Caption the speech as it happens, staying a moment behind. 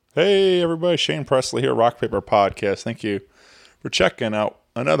Hey everybody, Shane Presley here, Rock Paper Podcast. Thank you for checking out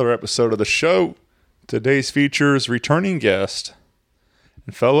another episode of the show. Today's features returning guest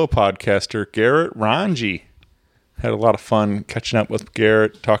and fellow podcaster Garrett Ranji. Had a lot of fun catching up with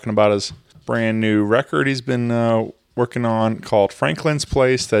Garrett, talking about his brand new record he's been working on called Franklin's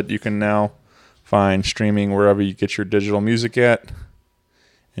Place that you can now find streaming wherever you get your digital music at.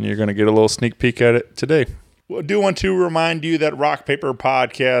 And you're going to get a little sneak peek at it today. I do want to remind you that Rock Paper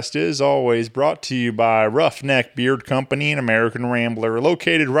Podcast is always brought to you by Roughneck Beard Company and American Rambler,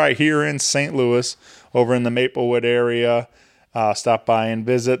 located right here in St. Louis, over in the Maplewood area. Stop by and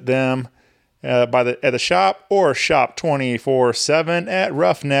visit them at the shop or shop 24/7 at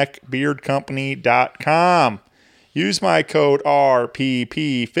roughneckbeardcompany.com. Use my code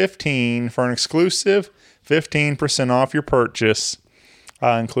RPP15 for an exclusive 15% off your purchase.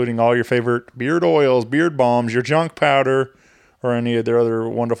 Including all your favorite beard oils, beard balms, your junk powder, or any of their other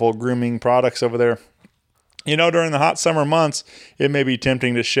wonderful grooming products over there. You know, during the hot summer months, it may be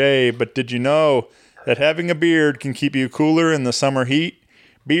tempting to shave, but did you know that having a beard can keep you cooler in the summer heat?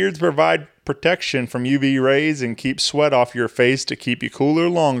 Beards provide protection from UV rays and keep sweat off your face to keep you cooler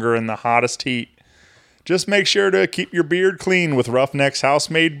longer in the hottest heat. Just make sure to keep your beard clean with Roughneck's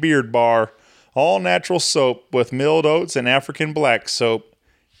house-made beard bar, all-natural soap with milled oats and African black soap.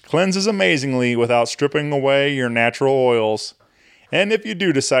 Cleanses amazingly without stripping away your natural oils. And if you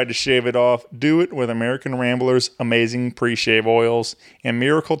do decide to shave it off, do it with American Rambler's amazing pre-shave oils and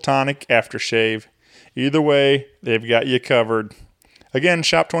Miracle Tonic aftershave. Either way, they've got you covered. Again,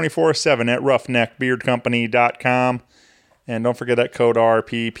 shop 24/7 at roughneckbeardcompany.com. And don't forget that code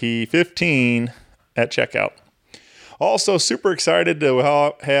RPP15 at checkout. Also, super excited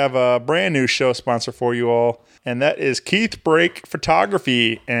to have a brand new show sponsor for you all, and that is Keith Brake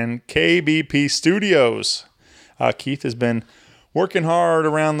Photography and KBP Studios. Keith has been working hard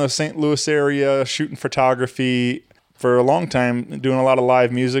around the St. Louis area, shooting photography for a long time, doing a lot of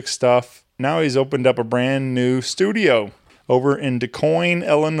live music stuff. Now he's opened up a brand new studio over in DeCoin,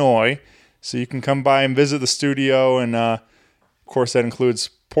 Illinois, so you can come by and visit the studio, and of course that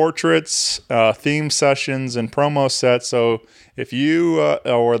includes portraits, theme sessions, and promo sets. So if you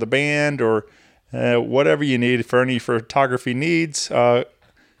or the band or whatever you need for any photography needs,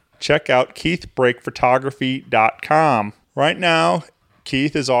 check out KeithBrakePhotography.com. Right now,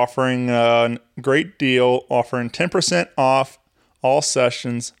 Keith is offering a great deal, offering 10% off all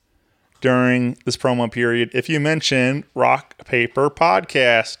sessions during this promo period if you mention Rock Paper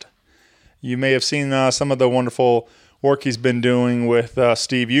Podcast. You may have seen some of the wonderful work he's been doing with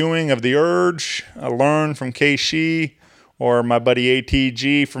Steve Ewing of The Urge, Learn from K-She, or my buddy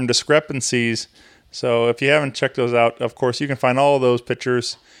ATG from Discrepancies. So if you haven't checked those out, of course, you can find all of those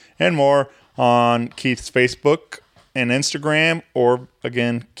pictures and more on Keith's Facebook and Instagram, or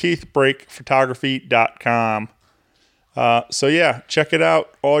again, KeithBrakePhotography.com. So yeah, check it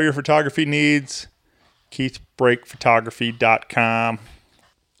out. All your photography needs, KeithBrakePhotography.com.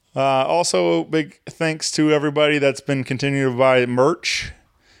 Also, big thanks to everybody that's been continuing to buy merch.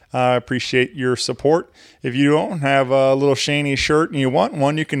 I appreciate your support. If you don't have a little Shaney shirt and you want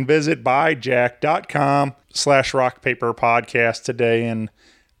one, you can visit buyjack.com/rockpaperpodcast today and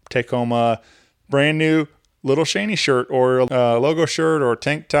take home a brand new little Shaney shirt or a logo shirt or a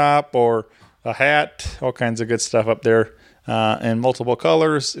tank top or a hat, all kinds of good stuff up there in multiple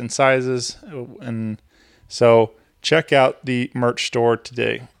colors and sizes. And so check out the merch store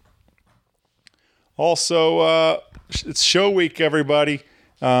today. Also, it's show week, everybody.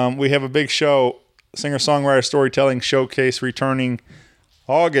 We have a big show, singer-songwriter storytelling showcase, returning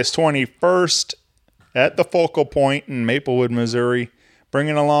August 21st at the Focal Point in Maplewood, Missouri.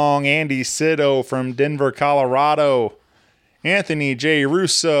 Bringing along Andy Sido from Denver, Colorado, Anthony J.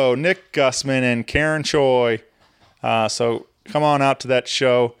 Russo, Nick Gussman, and Karen Choi. So come on out to that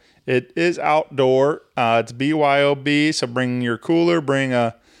show. It is outdoor. It's BYOB, so bring your cooler, bring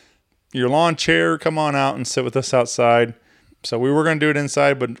your lawn chair, come on out and sit with us outside. So we were going to do it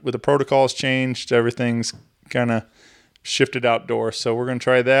inside, but with the protocols changed, everything's kind of shifted outdoors. So we're going to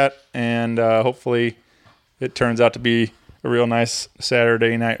try that, and hopefully it turns out to be a real nice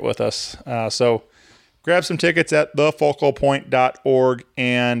Saturday night with us. So grab some tickets at thefocalpoint.org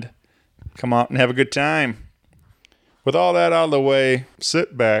and come out and have a good time. With all that out of the way,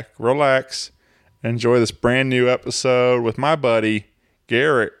 sit back, relax, and enjoy this brand new episode with my buddy,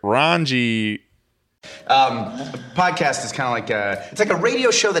 Garrett Ranji. A podcast is kind of like it's like a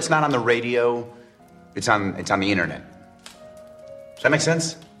radio show that's not on the radio. It's on the internet. Does that make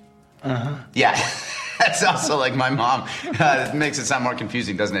sense? Uh-huh. Yeah. That's also like my mom. It makes it sound more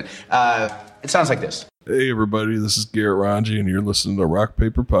confusing, doesn't it? It sounds like this. Hey everybody, this is Garrett Ranji, and you're listening to Rock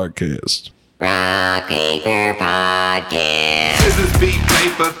Paper Podcast. Rock Paper Podcast. Scissors beat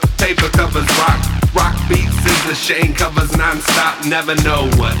paper, paper covers rock. Rock beats scissors, Shane covers non-stop. Never know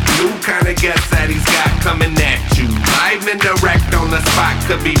what new kind of guest that he's got coming at you. Live and direct on the spot,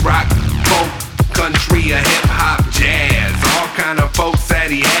 could be rock, folk, country, or hip-hop, jazz. All kind of folks that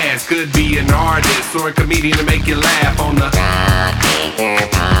he has. Could be an artist or a comedian to make you laugh on the Rock Paper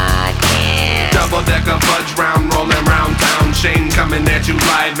Podcast. double-decker fudge round, rolling round town. Shane coming at you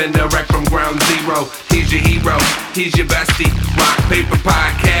live and direct from ground zero. He's your hero, he's your bestie. Rock Paper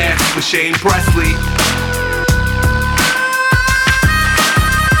Podcast with Shane Presley.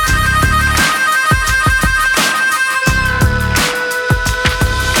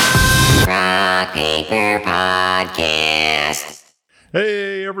 Rock Paper Podcast.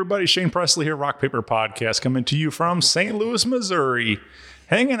 Hey, everybody. Shane Presley here, Rock Paper Podcast, coming to you from St. Louis, Missouri,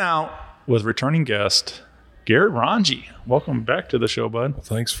 hanging out with returning guest Garrett Ranji. Welcome back to the show, bud.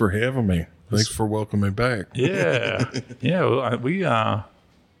 Thanks for having me. Thanks for welcoming back. Yeah. Yeah. Well,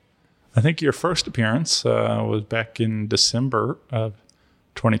 I think your first appearance was back in December of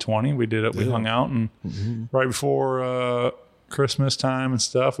 2020. We did it. We hung out, and right before Christmas time and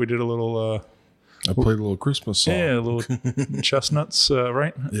stuff, we did a little. I played a little Christmas song. Yeah, a little chestnuts,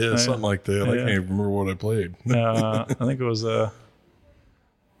 right? Yeah, something like that. I can't even remember what I played. I think it was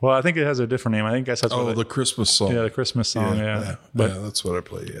well, I think it has a different name. I think that's what the Christmas song. the Christmas song. Yeah, yeah, that's what I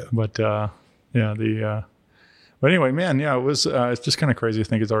played. Yeah, but but anyway, man, yeah, it was. It's just kind of crazy. I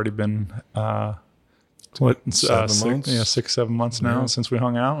think it's already been 7 months? 6-7 months now since we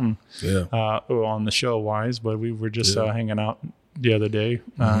hung out, and yeah. on the show wise, but we were just hanging out the other day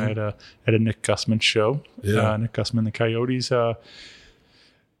at a Nick Gussman show. Yeah. Nick Gussman, the Coyotes,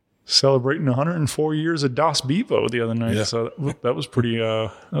 celebrating 104 years of Das Bevo the other night. Yeah. So that was pretty.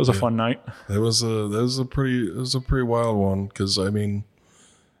 That was a fun night. It was a pretty wild one because I mean,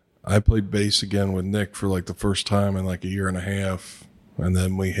 I played bass again with Nick for like the first time in like a year and a half, and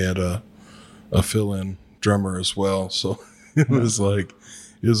then we had a fill-in drummer as well. So it was a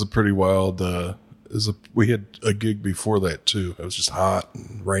pretty wild. We had a gig before that too. It was just hot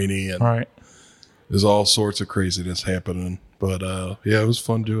and rainy, and All right. there's all sorts of craziness happening. But yeah, it was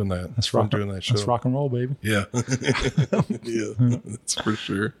fun doing that. That's fun rock, doing that show. That's rock and roll, baby. Yeah, yeah, that's for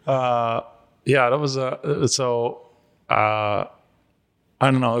sure. Yeah, that was so. I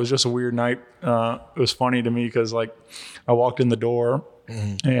don't know. It was just a weird night. It was funny to me because like I walked in the door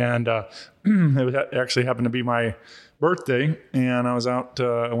and it actually happened to be my birthday, and I was out.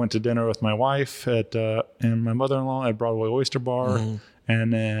 I went to dinner with my wife and my mother-in-law at Broadway Oyster Bar,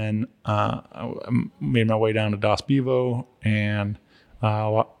 and then I made my way down to Das Bevo and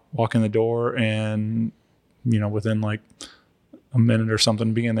walk in the door, and within like a minute or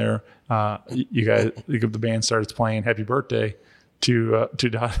something being there, the band started playing Happy Birthday to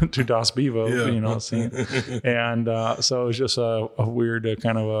Das Bevo, Yeah. Singing. And so it was just a weird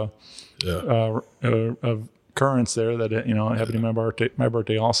kind of a occurrence there that it happened to my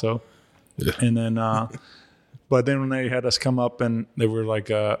birthday also. Yeah. And then but then when they had us come up, and they were like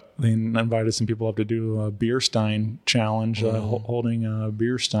they invited some people up to do a beer stein challenge, holding a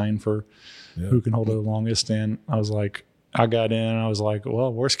beer stein for who can hold it the longest. And I was like, I got in, and I was like,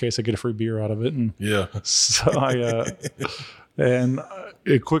 well, worst case, I get a free beer out of it. And Yeah, so I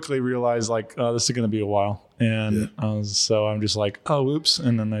quickly realized like, oh, this is going to be a while. And so I'm just like, oh, oops.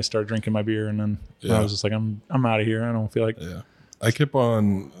 And then I started drinking my beer, and then I was just like, I'm out of here. I don't feel like. yeah. I kept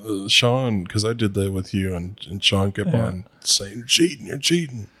on Sean, because I did that with you, and Sean kept on saying, you're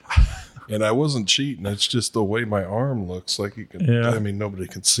cheating. And I wasn't cheating. It's just the way my arm looks. Like you can, I mean, nobody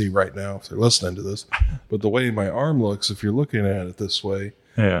can see right now if they're listening to this, but the way my arm looks, if you're looking at it this way,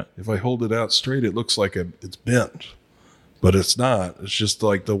 if I hold it out straight, it looks like it's bent, but it's not. It's just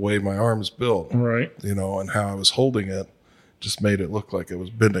like the way my arm's built, Right. And how I was holding it just made it look like it was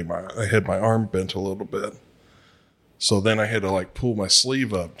bending. I had my arm bent a little bit. So then I had to like pull my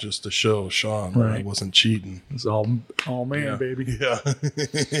sleeve up just to show Sean that I wasn't cheating. It's all man, baby. Yeah.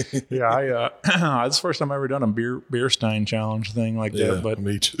 Yeah, it's the first time I've ever done a beer stein challenge thing like that. But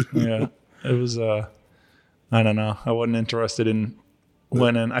me too. yeah, it was. I don't know. I wasn't interested in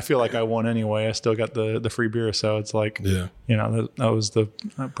winning. I feel like I won anyway. I still got the free beer, so it's like, that was the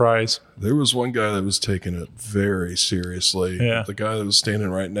prize. There was one guy that was taking it very seriously. Yeah. The guy that was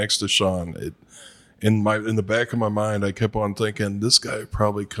standing right next to Sean. In the back of my mind, I kept on thinking, this guy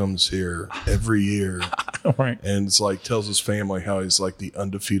probably comes here every year. Right. And it's like tells his family how he's like the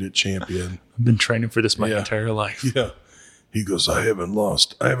undefeated champion. I've been training for this my entire life. Yeah. He goes, I haven't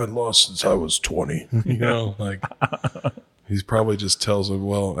lost since I was 20. Like He probably just tells him,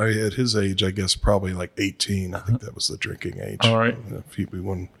 well, at his age, I guess probably like 18. I think that was the drinking age. All right.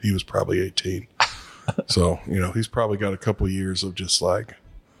 When he was probably 18. So, he's probably got a couple years of just like,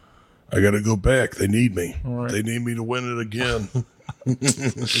 I got to go back. They need me. Right. They need me to win it again.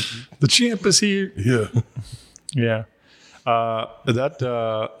 The champ is here. Yeah. Yeah.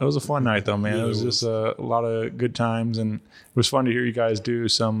 That was a fun night though, man. Yeah, it was just a lot of good times, and it was fun to hear you guys do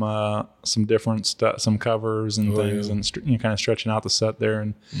some different stuff, some covers and things, yeah. and kind of stretching out the set there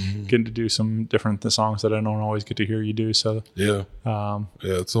and getting to do some different songs that I don't always get to hear you do. So Yeah.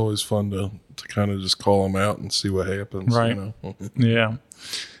 It's always fun to kind of just call them out and see what happens. Right. Yeah.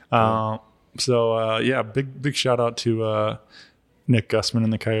 Big shout out to Nick Gussman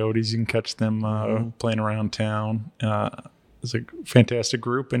and the Coyotes. You can catch them playing around town. It's a fantastic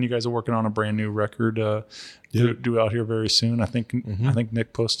group, and you guys are working on a brand new record due out here very soon. I think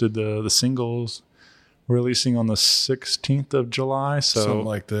Nick posted the singles releasing on the 16th of July, so Something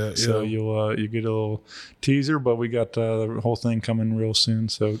like that. Yeah. So you get a little teaser, but we got the whole thing coming real soon.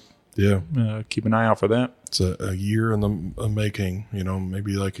 So Yeah. keep an eye out for that. It's a year in the making,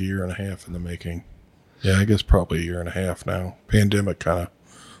 maybe like a year and a half in the making. Yeah, I guess probably a year and a half now. Pandemic kind of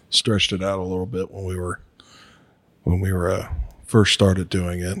stretched it out a little bit when we were first started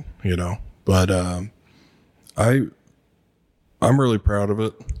doing it, But I'm really proud of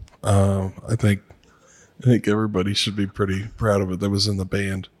it. I think everybody should be pretty proud of it that was in the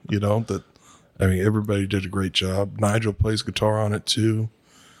band, everybody did a great job. Nigel plays guitar on it too.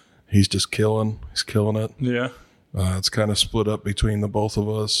 He's killing it. Yeah. It's kind of split up between the both of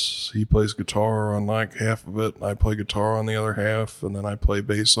us. He plays guitar on like half of it, and I play guitar on the other half, and then I play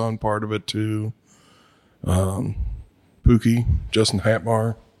bass on part of it too. Pookie, Justin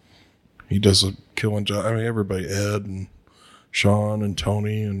Hatmar, he does a killing job. Everybody, Ed and Sean and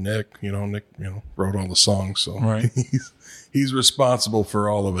Tony and Nick, Nick, wrote all the songs, so Right. he's responsible for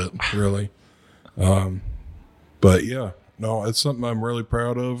all of it, really. But yeah, no, it's something I'm really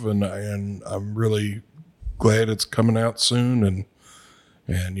proud of, and I'm really glad it's coming out soon, and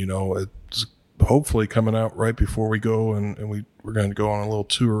it's hopefully coming out right before we go, and we're going to go on a little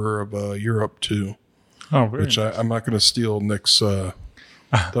tour of Europe too. Oh, very Which I'm not going to steal Nick's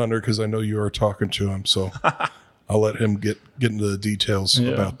thunder because I know you are talking to him, so I'll let him get into the details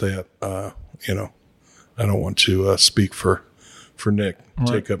about that. I don't want to speak for Nick,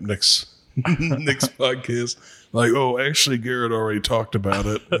 take up Nick's podcast. Like, oh, actually, Garrett already talked about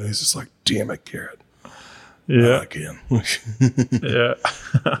it, and he's just like, damn it, Garrett. Yeah. Again. Yeah.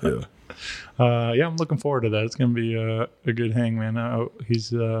 Yeah. I'm looking forward to that. It's going to be a good hang, man.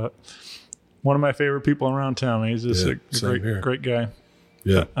 He's one of my favorite people around town. He's just a great guy.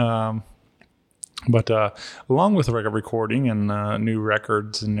 Yeah. But along with the record recording and new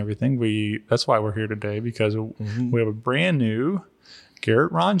records and everything, that's why we're here today, because we have a brand new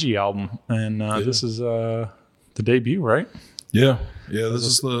Garrett Ranji album, and this is the debut, right? Yeah. This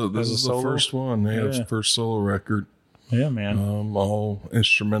is the first one. Yeah, it's the first solo record. Yeah, man. All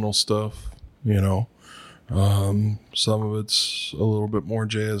instrumental stuff. Some of it's a little bit more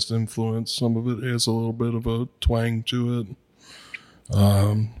jazz influence. Some of it has a little bit of a twang to it.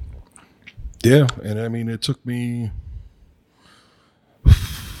 And it took me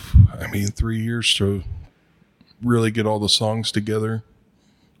 3 years to really get all the songs together.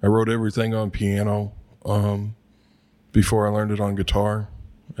 I wrote everything on piano before I learned it on guitar,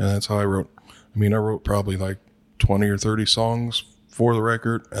 and that's how I wrote. I wrote probably like 20 or 30 songs for the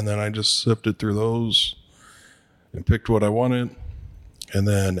record, and then I just sifted through those and picked what I wanted, and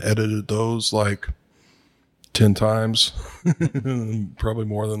then edited those like 10 times, probably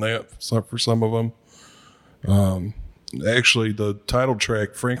more than that for some of them. Actually, the title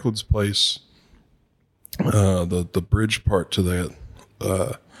track, Franklin's Place, the bridge part to that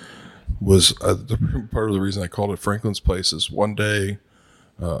was the part of the reason I called it Franklin's Place is one day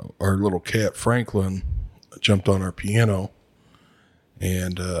our little cat Franklin jumped on our piano,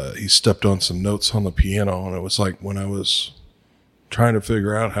 and he stepped on some notes on the piano, and it was like when I was trying to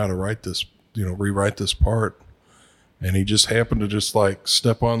figure out how to write this, rewrite this part, and he just happened to just like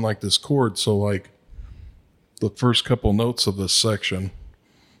step on like this chord. So like the first couple notes of this section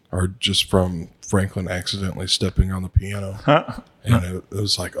are just from Franklin accidentally stepping on the piano. And it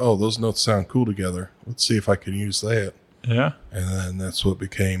was like, oh, those notes sound cool together. Let's see if I can use that. Yeah. And then that's what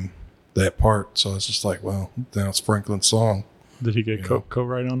became that part. So it's just like, well, now it's Franklin's song. Did he get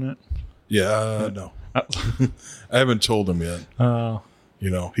co-write on that? Yeah, no. I haven't told him yet.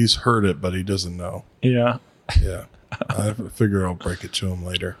 He's heard it, but he doesn't know. Yeah. Yeah. I figure I'll break it to him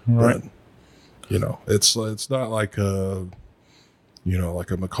later. Right. But, it's not like a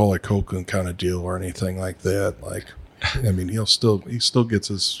Macaulay Culkin kind of deal or anything like that. Like, I mean, he still gets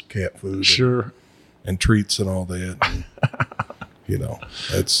his cat food. Sure. And treats and all that. And, you know,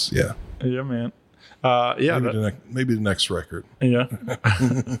 it's, yeah. Yeah, man. Yeah. Maybe the next record. Yeah.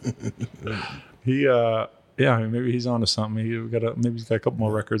 Yeah, I mean, maybe he's onto something. Maybe he's got a couple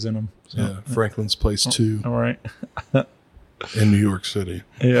more records in him. So. Yeah. Franklin's Place 2. All right. In New York City.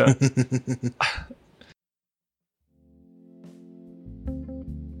 Yeah.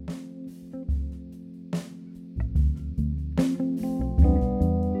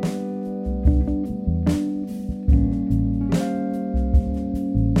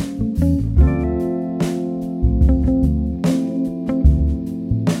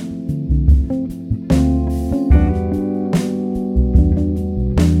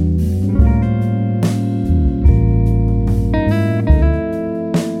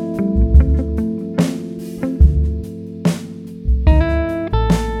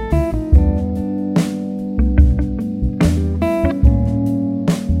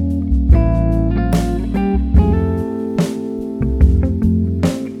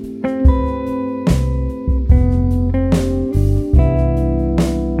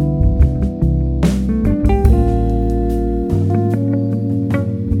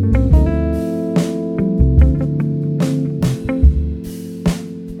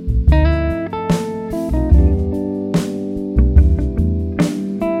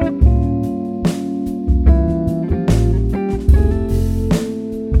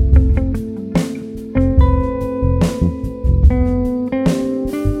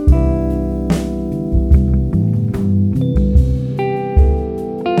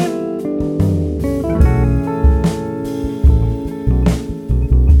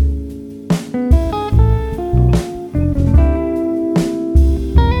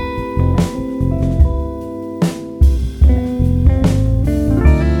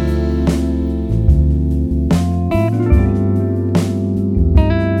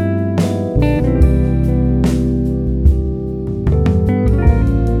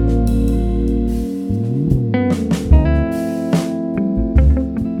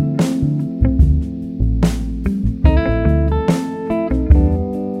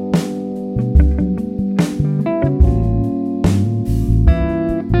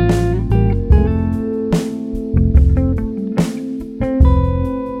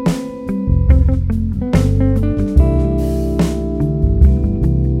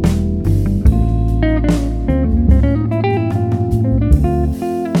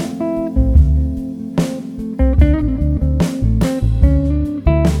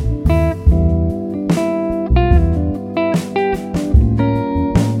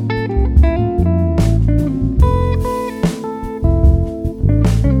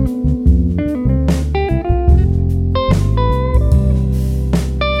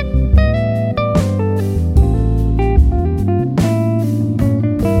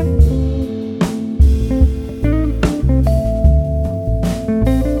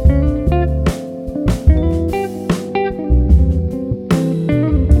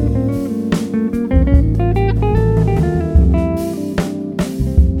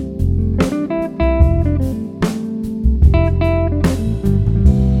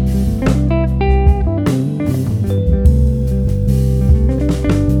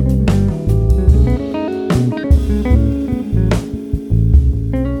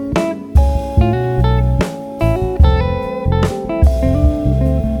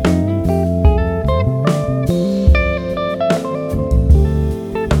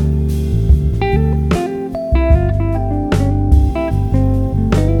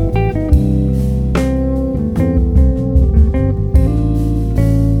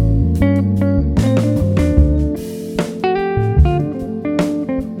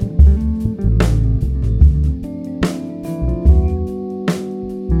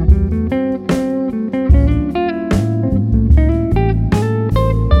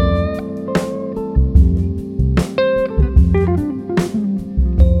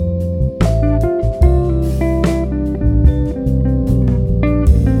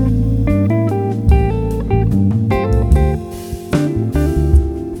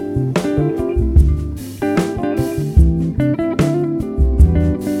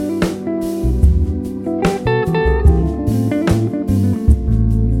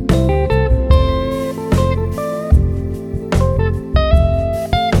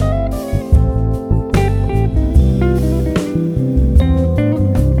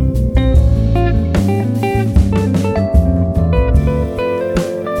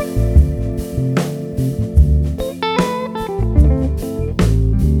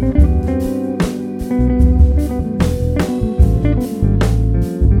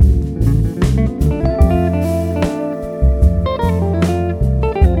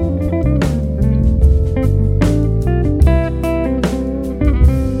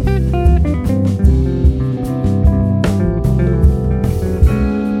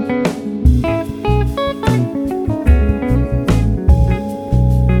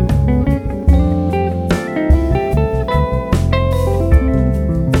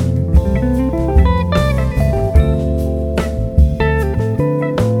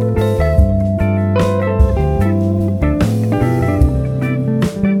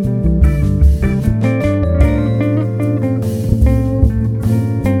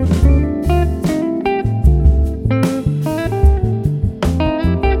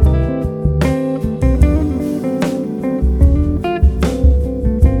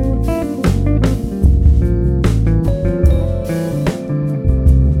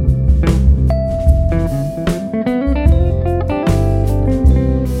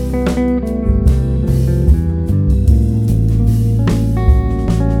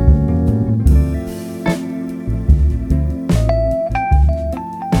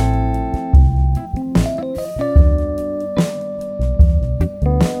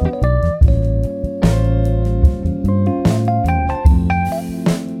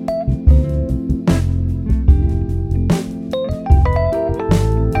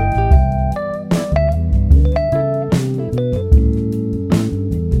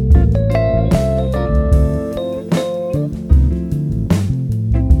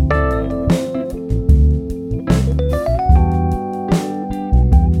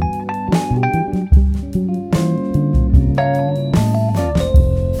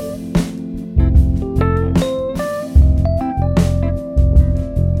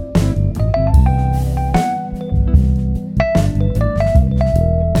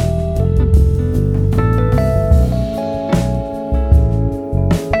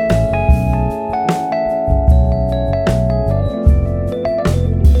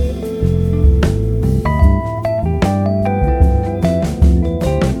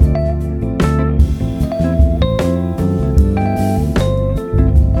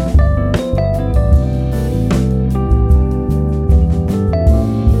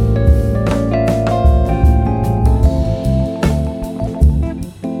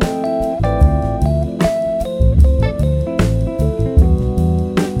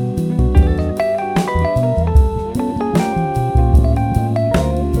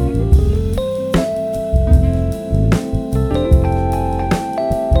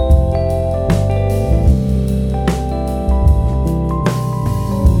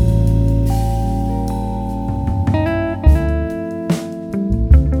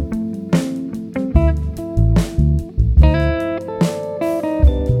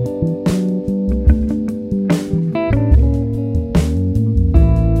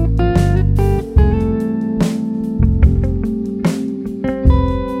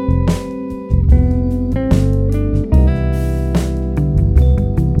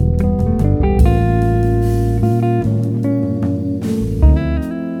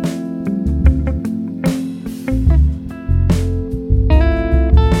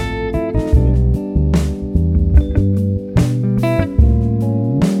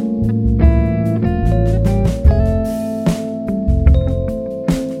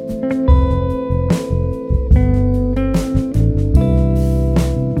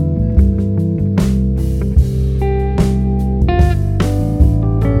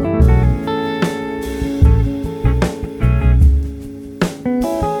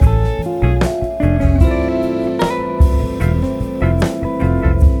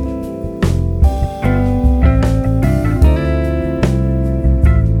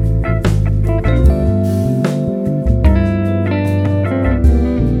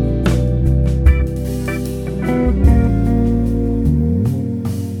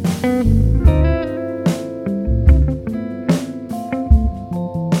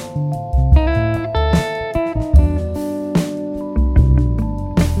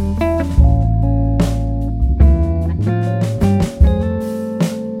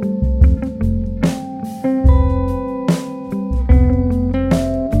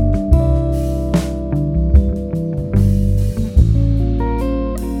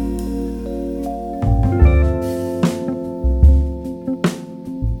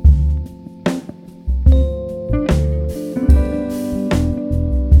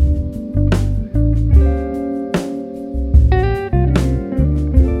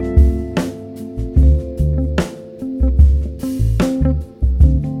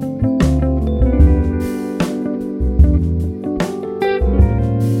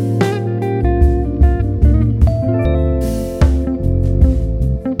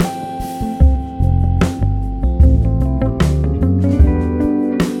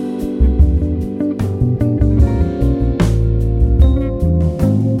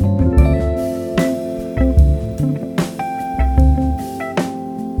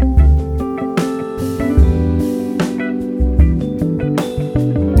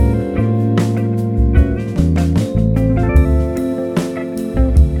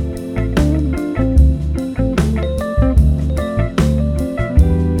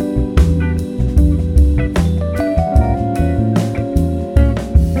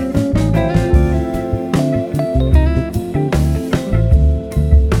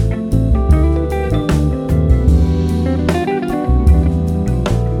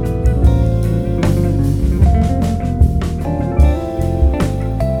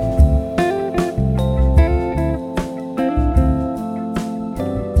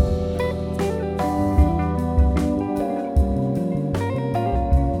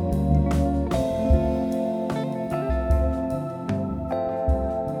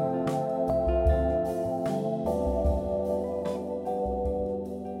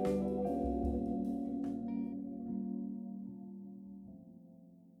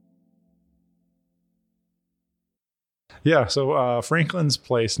 Yeah, so Franklin's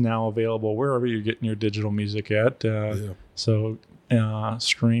Place now available wherever you're getting your digital music at. So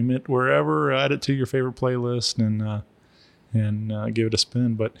stream it wherever, add it to your favorite playlist, and give it a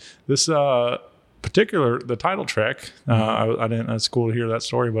spin. But this the title track, I didn't. It's cool to hear that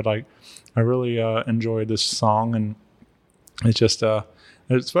story, but I really enjoyed this song, and it's just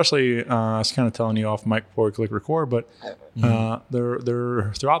especially I was kind of telling you off mic before we click record, but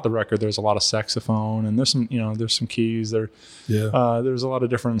there throughout the record there's a lot of saxophone, and there's some keys there. There's a lot of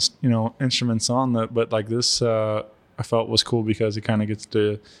different instruments on that, but like this I felt was cool because it kind of gets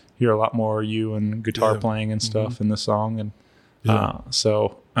to hear a lot more you and guitar playing and stuff in the song, and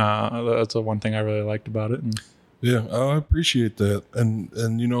so that's the one thing I really liked about it. And I appreciate that,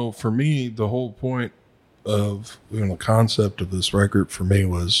 and for me the whole point of the concept of this record for me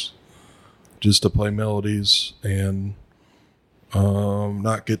was just to play melodies and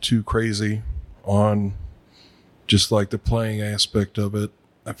not get too crazy on just like the playing aspect of it.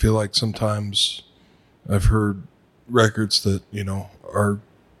 I feel like sometimes I've heard records that are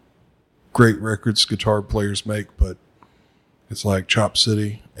great records guitar players make, but it's like Chop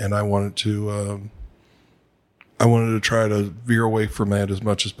City, and I wanted to try to veer away from that as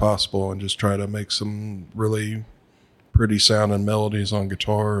much as possible and just try to make some really pretty sounding melodies on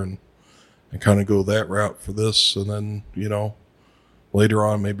guitar and kind of go that route for this. And then, later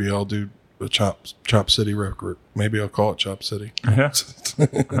on, maybe I'll do a Chop City record. Maybe I'll call it Chop City. Yeah.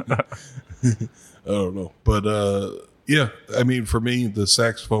 I don't know. But, I mean, for me, the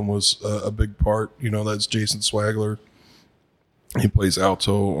saxophone was a big part. That's Jason Swagler. He plays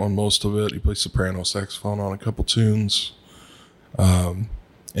alto on most of it. He plays soprano saxophone on a couple tunes. And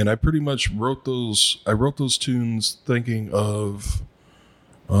I pretty much wrote those tunes thinking of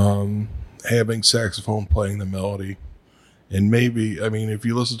having saxophone playing the melody. And maybe, I mean, if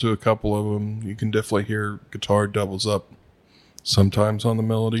you listen to a couple of them, you can definitely hear guitar doubles up sometimes on the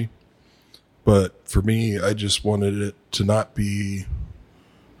melody. But for me, I just wanted it to not be,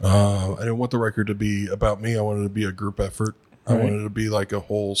 I didn't want the record to be about me. I wanted it to be a group effort. I wanted it to be like a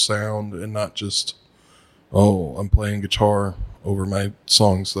whole sound and not just, I'm playing guitar over my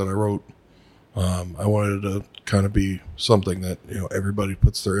songs that I wrote. I wanted it to kind of be something that, everybody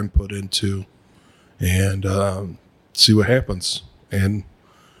puts their input into and see what happens. And,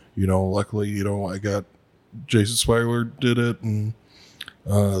 luckily, I got Jason Swagler did it, and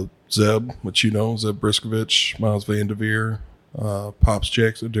Zeb, which Zeb Briskovich, Miles Van Devere,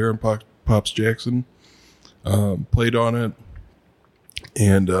 Darren Pops Jackson played on it.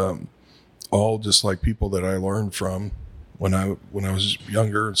 And all just like people that I learned from when I was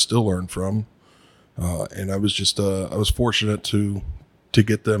younger and still learn from. And I was just I was fortunate to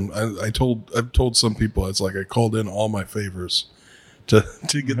get them. I've told some people it's like I called in all my favors to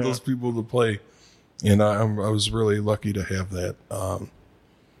get those people to play, and I was really lucky to have that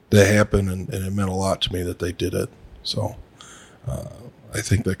happen, and it meant a lot to me that they did it. So I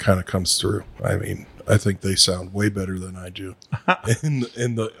think that kind of comes through. I mean, I think they sound way better than I do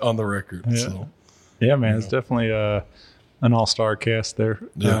on the record. Yeah. So, yeah, man, it's definitely an all-star cast there.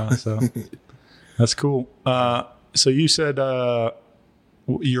 Yeah. So that's cool. So you said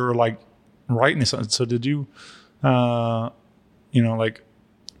you're like writing this. So did you, like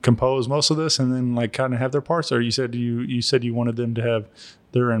compose most of this and then like kind of have their parts, or you said you wanted them to have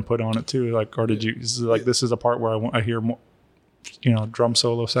their input on it too, like, or did you this is a part where I hear more, drum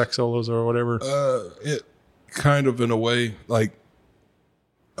solo, sax solos, or whatever? It kind of, in a way, like,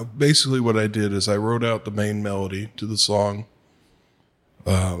 basically what I did is I wrote out the main melody to the song,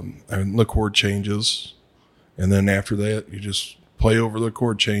 and the chord changes, and then after that you just play over the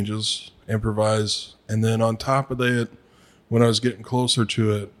chord changes, improvise, and then on top of that, when I was getting closer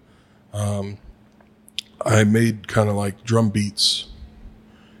to it, I made kind of like drum beats,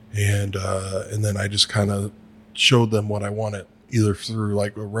 and then I just kind of showed them what I wanted, either through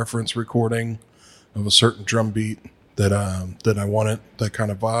like a reference recording of a certain drum beat that I wanted, that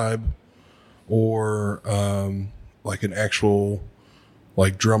kind of vibe, or like an actual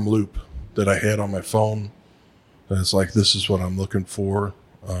like drum loop that I had on my phone. That's like, this is what I'm looking for,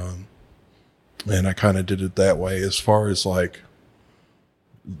 and I kind of did it that way. As far as like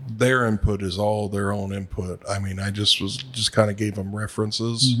their input is all their own input. I mean, I just kind of gave them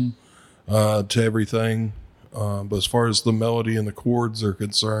references to everything. But as far as the melody and the chords are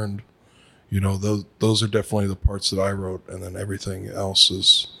concerned, those are definitely the parts that I wrote, and then everything else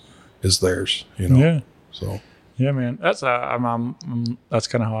is theirs. Yeah. So. Yeah, man. That's that's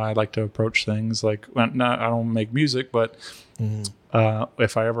kind of how I like to approach things. Like, I don't make music, but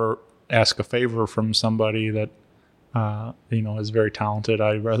if I ever ask a favor from somebody that is very talented.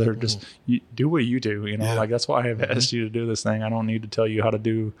 I'd rather just do what you do, like that's why I have asked you to do this thing. I don't need to tell you how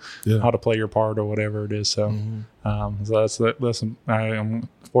to play your part or whatever it is. So, so I am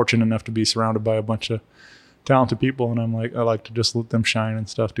fortunate enough to be surrounded by a bunch of talented people, and I like to just let them shine and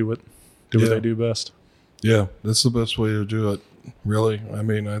stuff, do what they do best. Yeah, that's the best way to do it, really. I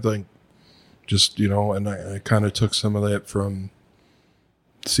mean, I think just, and I kind of took some of that from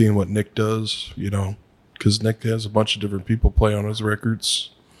seeing what Nick does, because Nick has a bunch of different people play on his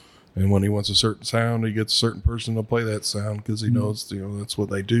records. And when he wants a certain sound, he gets a certain person to play that sound because he knows, that's what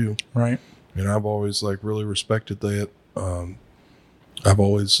they do. Right. And I've always really respected that. I've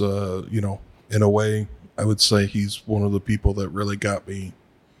always, in a way, I would say he's one of the people that really got me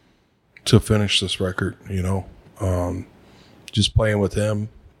to finish this record, just playing with him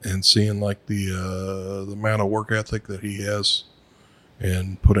and seeing the amount of work ethic that he has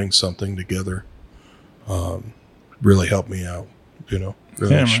and putting something together really helped me out,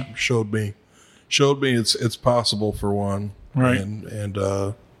 really showed me it's possible for one. Right. And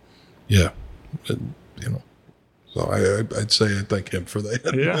so I'd say I thank him for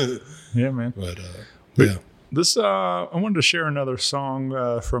that. Yeah, man. But yeah. This I wanted to share another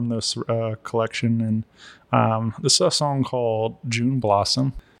song from this collection, and this is a song called June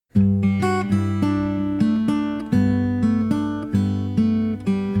Blossom.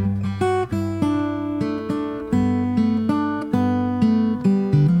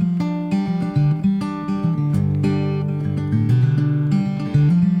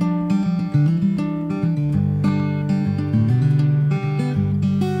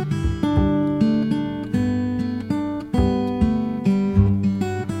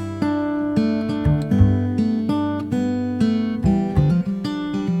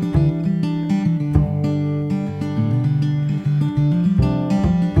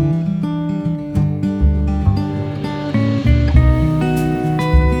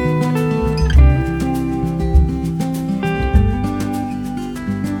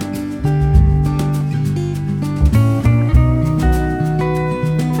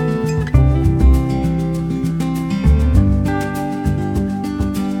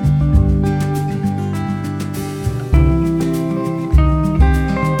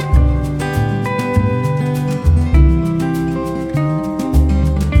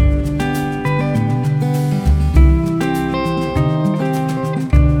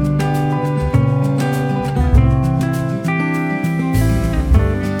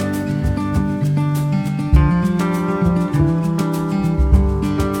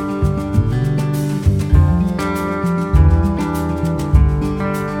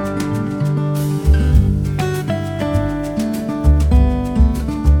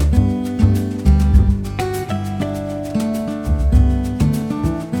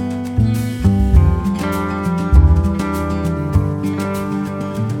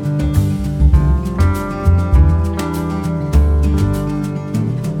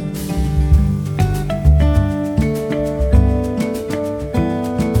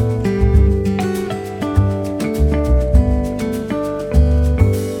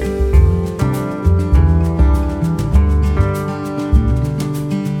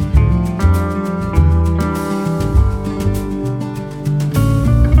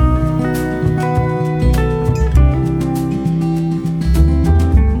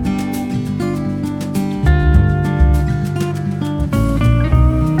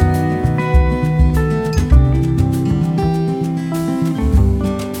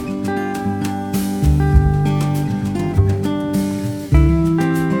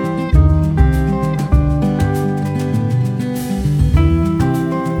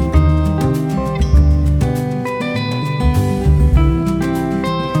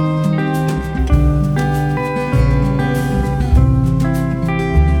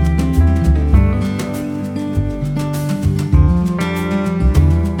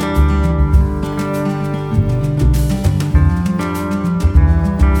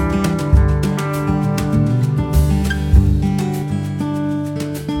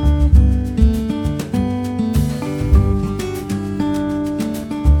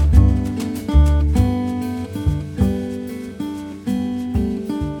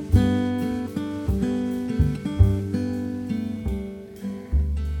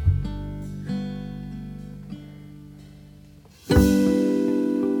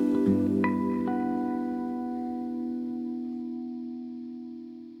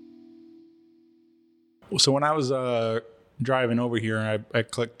 So when I was driving over here, I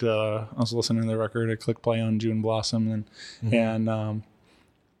clicked, I was listening to the record, I clicked play on June Blossom, and I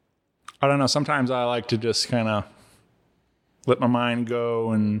don't know, sometimes I like to just kind of let my mind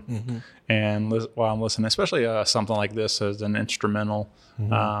go and while I'm listening, especially something like this as an instrumental.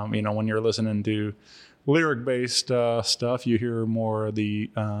 You know, when you're listening to lyric based stuff, you hear more of the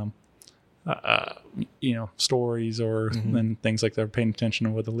you know, stories or and things like that, paying attention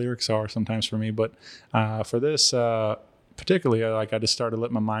to what the lyrics are sometimes for me. But for this particularly, I just started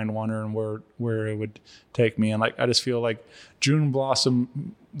letting my mind wander and where it would take me. And like, I just feel like June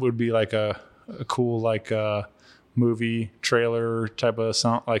Blossom would be like a cool, like movie trailer type of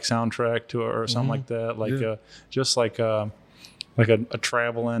soundtrack to it or something like that. Like just like a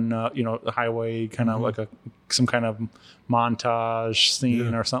traveling, you know, highway kind of like some kind of montage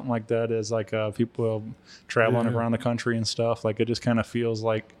scene or something like that, is like people traveling around the country and stuff. Like, it just kind of feels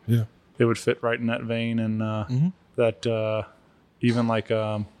like it would fit right in that vein. And that even like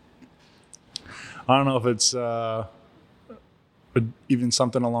I don't know if it's but even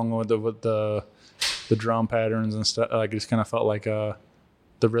something along with the drum patterns and stuff. Like, it just kind of felt like the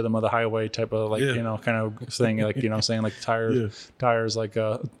rhythm of the highway type of like you know, kind of thing. Like, you know what I'm saying, like tires like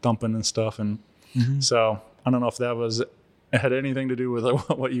thumping and stuff. And so I don't know if that had anything to do with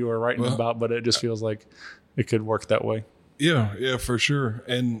what you were writing about, but it just feels like it could work that way. Yeah, for sure.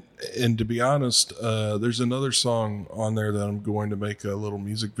 And to be honest, there's another song on there that I'm going to make a little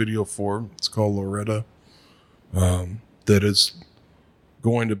music video for. It's called Loretta. That is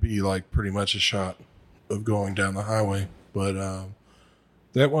going to be like pretty much a shot of going down the highway. But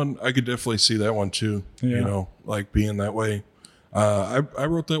that one, I could definitely see that one too. You know, like being that way. I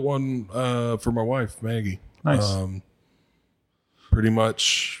wrote that one for my wife, Maggie. Nice. Pretty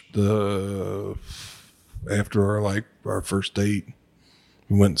much after our first date,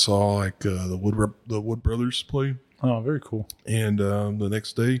 we went and saw like the Wood Brothers play. Oh, very cool. And the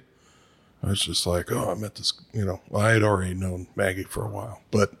next day, I was just like, oh, I met this. You know, I had already known Maggie for a while,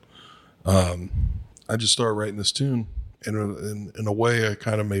 but I just started writing this tune, and in a way, I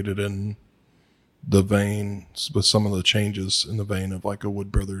kind of made it in the vein with some of the changes in the vein of like a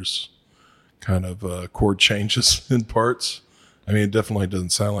Wood Brothers kind of chord changes in parts. I mean, it definitely doesn't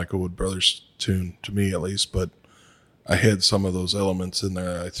sound like a Wood Brothers tune to me, at least, but I had some of those elements in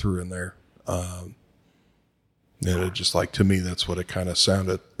there I threw in there. And it just, like, to me, that's what it kind of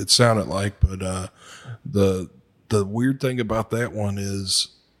sounded. It sounded like, but the weird thing about that one is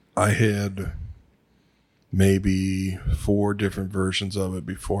I had maybe 4 different versions of it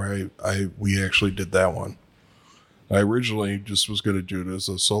before we actually did that one. I originally just was going to do it as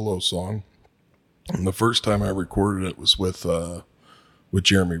a solo song. And the first time I recorded it was with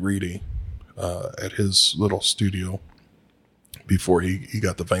Jeremy Reedy at his little studio before he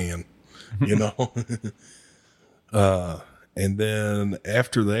got the van, you know. And then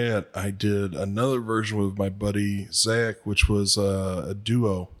after that, I did another version with my buddy Zach, which was a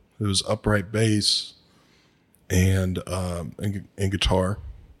duo. It was upright bass and guitar.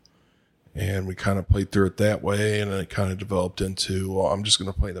 And we kind of played through it that way, and then it kind of developed into, well, I'm just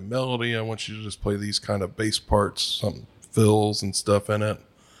going to play the melody. I want you to just play these kind of bass parts, some fills and stuff in it,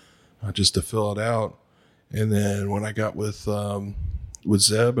 just to fill it out. And then when I got with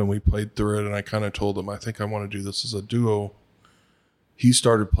Zeb and we played through it, and I kind of told him, I think I want to do this as a duo, he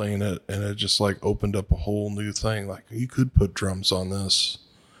started playing it, and it just like opened up a whole new thing. Like, you could put drums on this.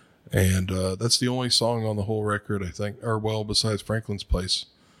 And that's the only song on the whole record, I think, or well, besides Franklin's Place,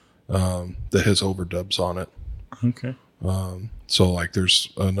 that has overdubs on it. Okay. So like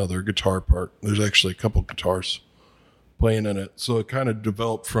there's another guitar part. There's actually a couple guitars playing in it. So it kind of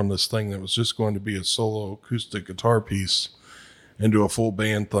developed from this thing that was just going to be a solo acoustic guitar piece into a full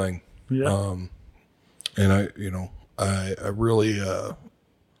band thing. Yeah. And I really,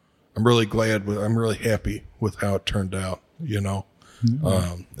 I'm really glad I'm really happy with how it turned out, you know.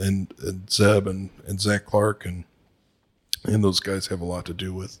 Mm-hmm. And Zeb and Zach Clark and those guys have a lot to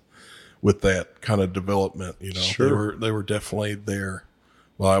do with that kind of development, you know. Sure. They were definitely there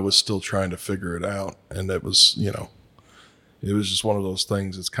while I was still trying to figure it out. And it was, you know, it was just one of those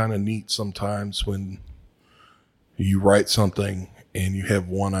things. It's kind of neat sometimes when you write something and you have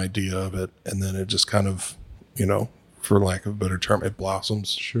one idea of it, and then it just kind of, you know, for lack of a better term, it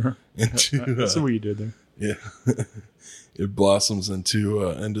blossoms. Sure. Into that's what you did there. Yeah. It blossoms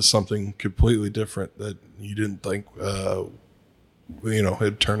into something completely different that you didn't think, you know,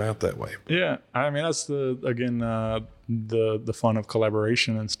 it'd turn out that way. Yeah, I mean, that's the fun of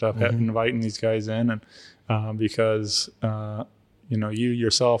collaboration and stuff. Mm-hmm. Inviting these guys in, and because you know, you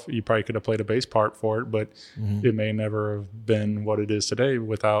yourself, you probably could have played a bass part for it, but it may never have been what it is today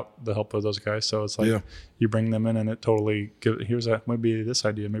without the help of those guys. So it's like you bring them in, and it totally maybe this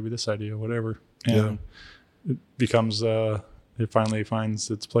idea, whatever, and it becomes it finally finds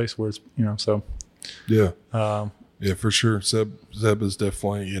its place where it's, you know. So yeah. Yeah, for sure. Zeb is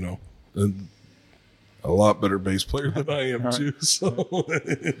definitely, a lot better bass player than I am too. So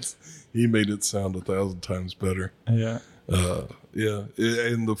he made it sound 1,000 times better. Yeah. Yeah.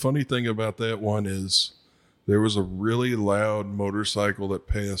 And the funny thing about that one is there was a really loud motorcycle that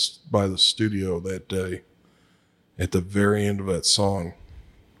passed by the studio that day at the very end of that song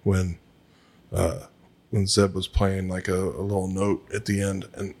when Zeb was playing like a little note at the end.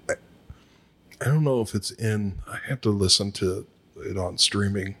 And I don't know if it's I have to listen to it on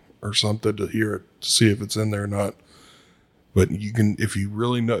streaming or something to hear it, to see if it's in there or not. But you can, if you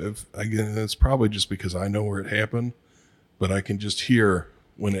really know, it's probably just because I know where it happened, but I can just hear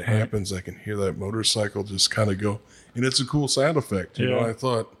when it happens, I can hear that motorcycle just kind of go, and it's a cool sound effect. You know, I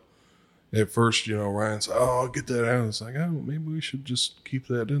thought at first, Ryan's, I'll get that out. It's like, maybe we should just keep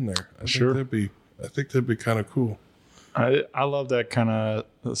that in there. I think that'd be kind of cool. I love that kind of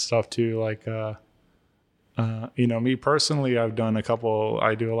stuff too. Like, me personally, I do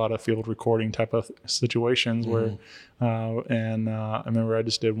a lot of field recording type of situations where, and I remember I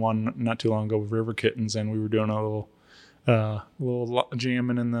just did one not too long ago with River Kittens, and we were doing a little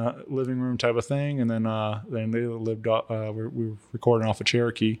jamming in the living room type of thing. And then they lived, we were recording off of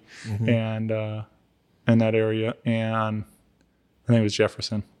Cherokee and, in that area. And I think it was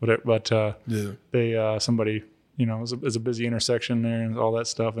Jefferson, but they, somebody, it was a busy intersection there and all that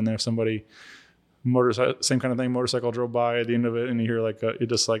stuff. And there's somebody, same kind of thing, motorcycle drove by at the end of it, and you hear like it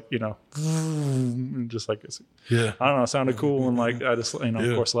just like just like I don't know, it sounded cool, and like I just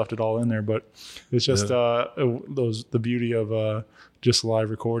of course left it all in there, but it's just the beauty of just live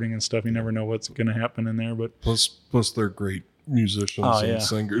recording and stuff. You never know what's going to happen in there, but plus they're great musicians and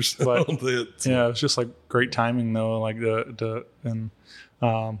singers. But yeah, it's just like great timing though, like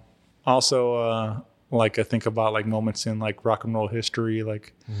also. Like I think about like moments in like rock and roll history,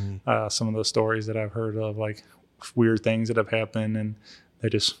 like some of those stories that I've heard of, like weird things that have happened, and they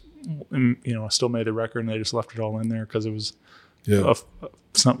just still made the record and they just left it all in there because it was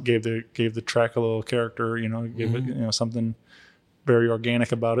gave the track a little character, gave it it very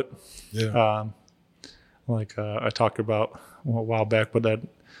organic about it. Yeah. I talked about a while back with that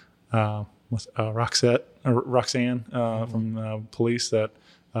with Roxanne from Police, that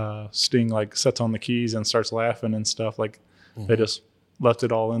Sting like sets on the keys and starts laughing and stuff. Like they just left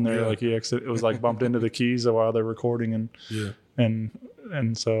it all in there. Like it was like bumped into the keys while they're recording, and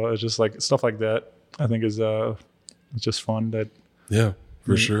so it's just like stuff like that. I think is it's just fun. That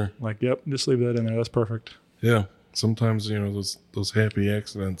for sure. Like just leave that in there. That's perfect. Yeah, sometimes those happy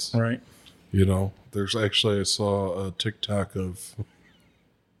accidents. Right. There's actually, I saw a TikTok of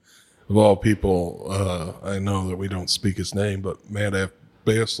all people. I know that we don't speak his name, but Matt F.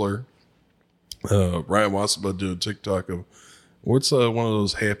 Bassler, Ryan Wasaba did a TikTok of what's one of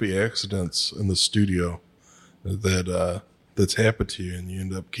those happy accidents in the studio that's happened to you and you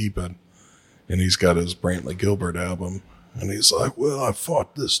end up keeping. And he's got his Brantley Gilbert album, and he's like, well, I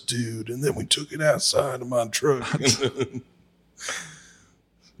fought this dude, and then we took it outside of my truck.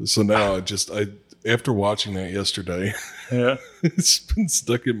 So now after watching that yesterday, it's been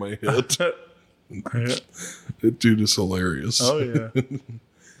stuck in my head. That dude is hilarious. Oh yeah.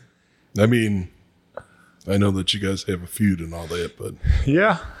 I mean, I know that you guys have a feud and all that, but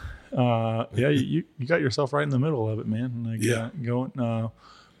you got yourself right in the middle of it, man. Like,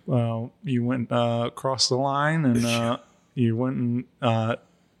 you went across the line, and you went and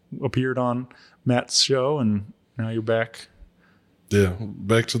appeared on Matt's show, and now you're back. Yeah,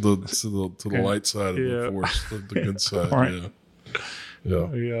 back to the light side of the force, the good side. Right. Yeah.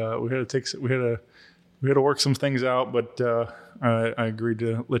 We had to work some things out, but I agreed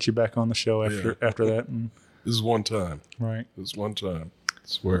to let you back on the show after that. And this is one time, right? This one time, I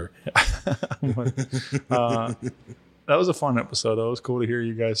swear. But, that was a fun episode, though. It was cool to hear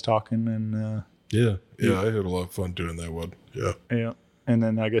you guys talking, and I had a lot of fun doing that one. Yeah. And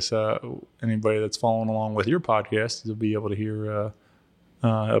then I guess anybody that's following along with your podcast will be able to hear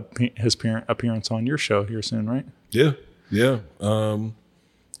his appearance on your show here soon, right? Yeah. I'm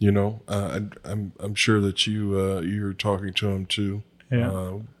sure that you're talking to him too.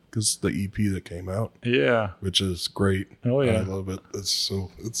 Yeah. Because the EP that came out. Yeah. Which is great. Oh yeah. I love it. It's so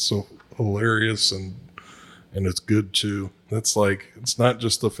hilarious and it's good too. It's like, it's not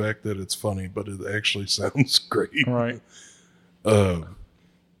just the fact that it's funny, but it actually sounds great. Right. Hopefully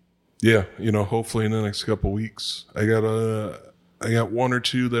in the next couple weeks, I got one or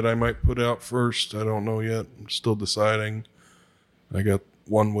two that I might put out first. I don't know yet. I'm still deciding. I got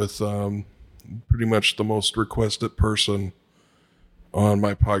one with pretty much the most requested person on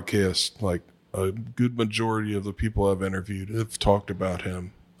my podcast. Like a good majority of the people I've interviewed have talked about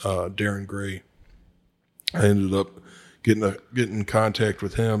him, Darren Gray. I ended up getting in contact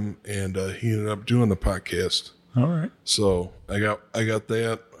with him, and he ended up doing the podcast. All right. So I got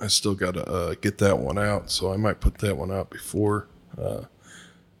that. I still got to get that one out, so I might put that one out before.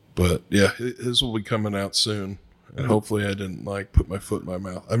 But yeah, his will be coming out soon, and hopefully I didn't put my foot in my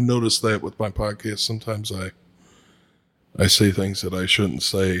mouth. I've noticed that with my podcast. Sometimes I say things that I shouldn't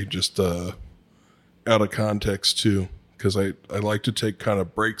say, just out of context too, because I like to take kind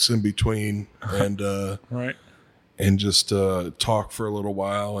of breaks in between and Right. and just talk for a little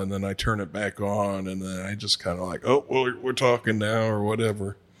while, and then I turn it back on, and then I just kind of oh, well, we're talking now or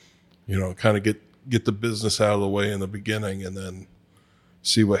whatever, kind of get the business out of the way in the beginning, and then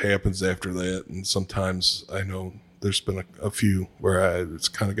see what happens after that. And sometimes I know there's been a few where it's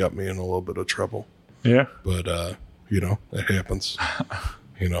kind of got me in a little bit of trouble, Yeah. but it happens. I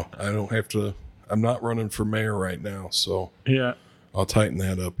don't have to. I'm not running for mayor right now, so Yeah. I'll tighten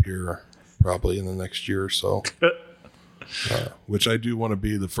that up here probably in the next year or so. Which I do want to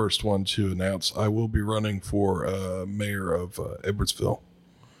be the first one to announce. I will be running for mayor of Edwardsville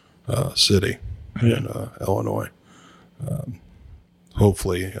City in Illinois.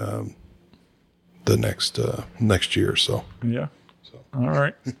 Hopefully the next year or so. Yeah. All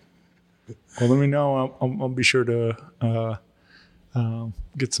right. Well, let me know. I'll be sure to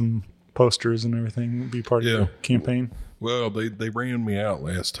get some posters and everything. Be part of the campaign. Well, they ran me out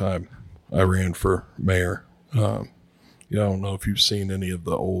last time I ran for mayor. I don't know if you've seen any of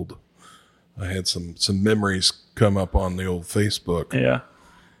the old. I had some memories come up on the old Facebook. Yeah.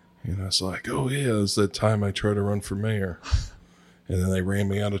 And I was like, oh yeah, it was that time I tried to run for mayor. And then they ran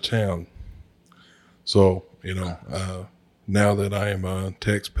me out of town. So, now that I am a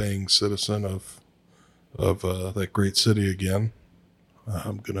tax-paying citizen of that great city again,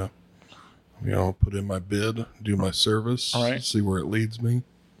 I'm going to put in my bid, do my service, All right. see where it leads me.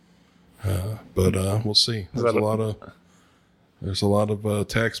 But we'll see. There's a lot of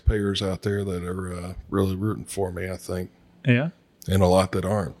taxpayers out there that are really rooting for me, I think. Yeah. And a lot that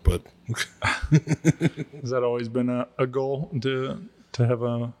aren't, but Has that always been a goal to have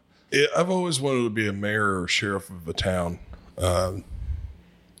a? I've always wanted to be a mayor or sheriff of a town. Not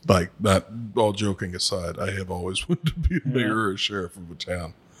all joking aside, I have always wanted to be a mayor or a sheriff of a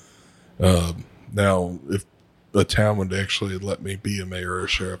town. Now, if a town would actually let me be a mayor or a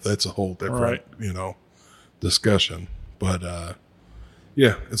sheriff, that's a whole different, discussion. But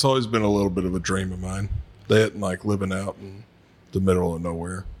it's always been a little bit of a dream of mine. That and living out in the middle of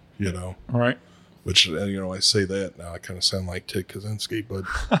nowhere, All right. Which, I say that now, I kind of sound like Ted Kaczynski, but,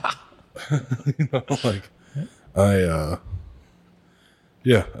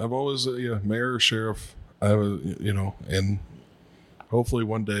 I've always, mayor or sheriff, and hopefully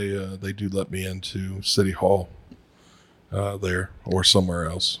one day they do let me into City Hall there or somewhere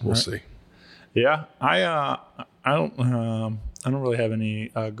else. We'll see. Yeah, I don't really have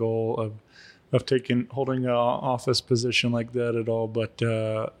any goal of holding an office position like that at all, but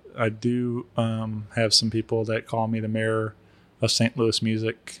I do have some people that call me the mayor of St. Louis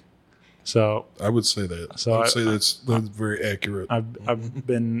Music. So I would say that. So I would say that's very accurate. I've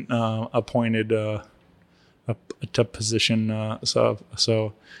been appointed to position. But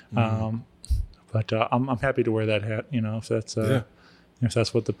I'm happy to wear that hat. If that's if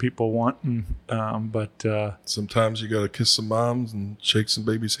that's what the people want. And, but sometimes you got to kiss some moms and shake some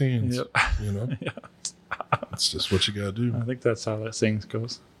babies' hands. Yep. Yeah. That's just what you got to do. I think that's how that saying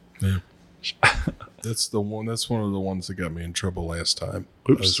goes. Yeah. That's one of the ones that got me in trouble last time.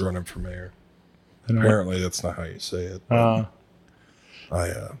 Oops. I was running for mayor. Apparently that's not how you say it.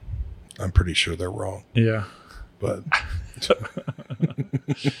 I'm pretty sure they're wrong. Yeah. But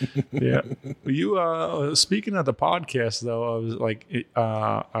yeah. You speaking of the podcast though, I was like, it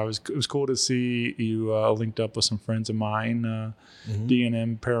was cool to see you linked up with some friends of mine,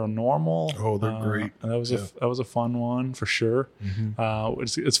 D&M Paranormal. Oh, they're great. That was a fun one for sure.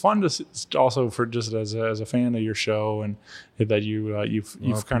 It's fun to also for just as a fan of your show and that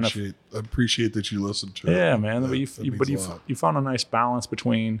you've kind of I appreciate that you listened to it. Yeah, man. But you found a nice balance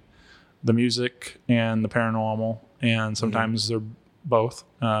between the music and the paranormal, and sometimes they're both.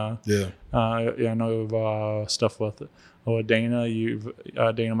 I know of stuff with Dana.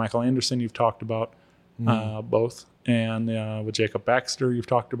 Dana Michael Anderson. You've talked about both, and with Jacob Baxter, you've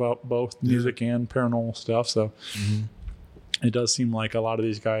talked about both music and paranormal stuff. So it does seem like a lot of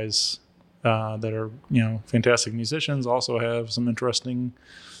these guys that are fantastic musicians also have some interesting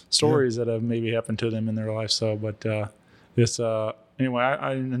stories that have maybe happened to them in their life. So, but it's anyway,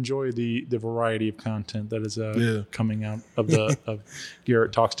 I enjoy the variety of content that is coming out of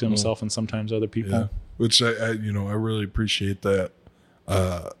Garrett talks to himself and sometimes other people. Yeah. Which I really appreciate that.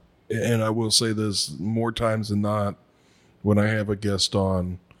 and I will say this more times than not, when I have a guest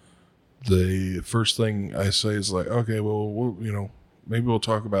on, the first thing I say is like, okay, well, maybe we'll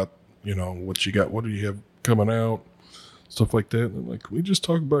talk about, what you got, what do you have coming out, stuff like that. And I'm like, can we just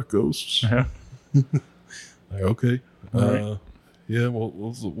talk about ghosts? Yeah. Like, okay. Right. Yeah,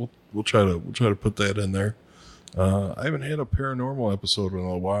 we'll try to put that in there. I haven't had a paranormal episode in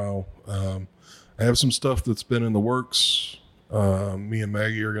a while. I have some stuff that's been in the works. Me and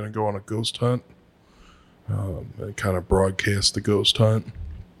Maggie are going to go on a ghost hunt and kind of broadcast the ghost hunt.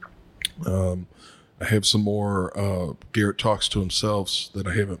 I have some more Garrett Talks to Himself that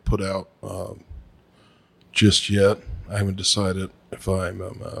I haven't put out just yet. I haven't decided if I'm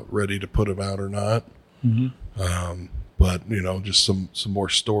ready to put them out or not. Mm-hmm. But just some more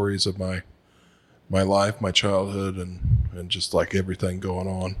stories of my life, my childhood, and just like everything going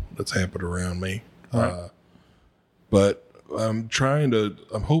on that's happened around me. Right. But I'm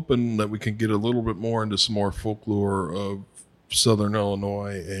hoping that we can get a little bit more into some more folklore of Southern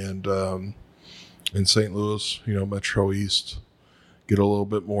Illinois and in St. Louis, Metro East, get a little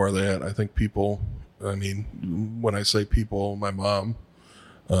bit more of that. I think people, when I say people, my mom,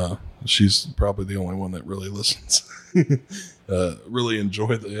 she's probably the only one that really listens, really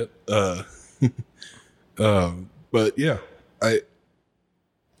enjoy that. But yeah,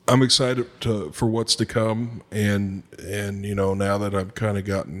 I'm excited for what's to come, and now that I've kind of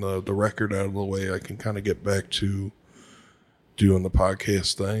gotten the record out of the way, I can kind of get back to doing the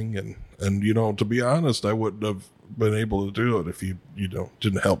podcast thing, and to be honest, I wouldn't have been able to do it if you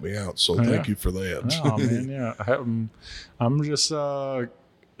didn't help me out. So thank you for that. Oh man, yeah. I'm just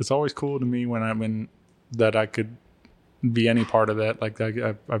it's always cool to me when that I could be any part of that. Like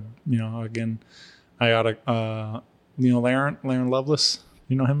I again, I got a Laren Lovelace.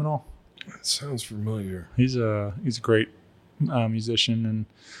 You know him at all? That sounds familiar. He's a great musician and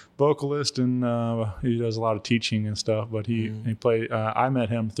vocalist, and he does a lot of teaching and stuff. But he played. I met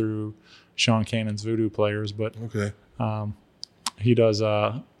him through Sean Cannon's Voodoo Players, but okay. He does.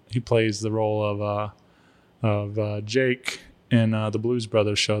 He plays the role of Jake in the Blues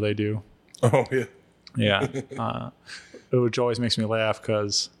Brothers show they do. Oh yeah. Yeah. Which always makes me laugh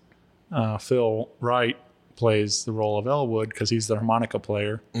because Phil Wright plays the role of Elwood because he's the harmonica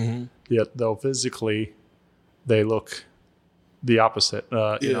player. Mm-hmm. Yet though physically they look the opposite.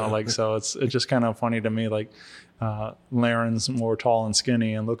 So it's just kind of funny to me. Like Laren's more tall and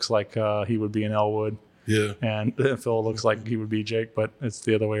skinny and looks like he would be an Elwood. Yeah. And Phil looks like he would be Jake, but it's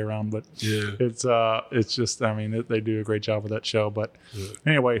the other way around. But yeah, it's just, they do a great job with that show. But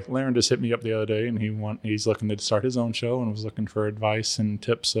anyway, Laren just hit me up the other day, and he's looking to start his own show and was looking for advice and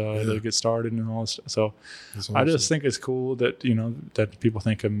tips to get started and all this. So awesome. I just think it's cool that that people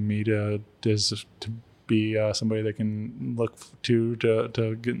think of me to be somebody they can look to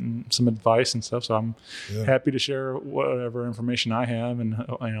get some advice and stuff. So I'm happy to share whatever information I have, and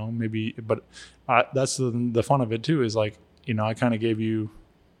maybe. But that's the fun of it too. Is like I kind of gave you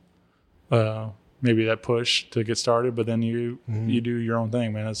maybe that push to get started, but then you do your own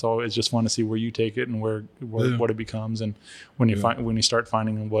thing, man. It's just fun to see where you take it and where what it becomes, and when you start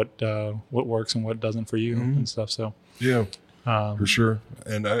finding what works and what doesn't for you and stuff. So yeah, for sure.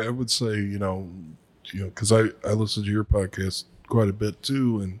 And I would say because I listen to your podcast quite a bit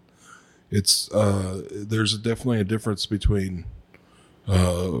too, and it's there's definitely a difference between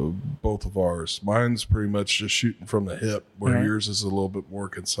both of ours. Mine's pretty much just shooting from the hip, where yours is a little bit more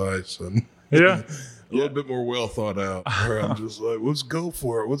concise and a little bit more well thought out. Where I'm just like, let's go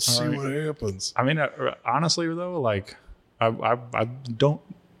for it. Let's see what happens. Honestly though, like I don't.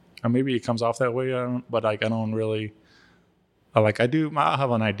 Maybe it comes off that way. I don't really. I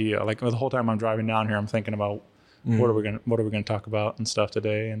have an idea. Like the whole time I'm driving down here, I'm thinking about what are we gonna talk about and stuff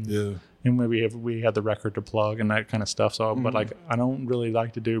today, and maybe if we had the record to plug and that kind of stuff. So, but like I don't really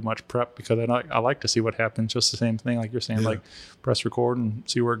like to do much prep because I like to see what happens. Just the same thing, like you're saying, like press record and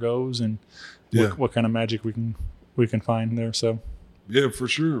see where it goes and what kind of magic we can find there. So yeah, for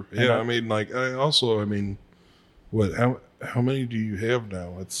sure. Yeah, how many do you have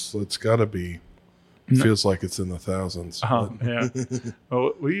now? It's got to be. Feels like it's in the thousands. Yeah.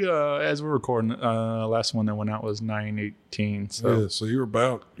 Well, we as we're recording, last one that went out was 918. So so you're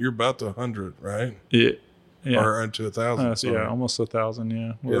about to 100, right? Yeah. Or into 1,000. Almost 1,000.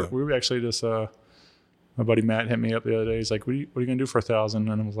 Yeah. We actually just my buddy Matt hit me up the other day. He's like, "What are you gonna do for 1,000?"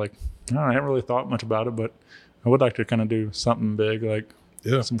 And I was like, I haven't really thought much about it, but I would like to kind of do something big, like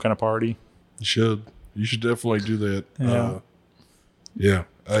some kind of party. You should definitely do that.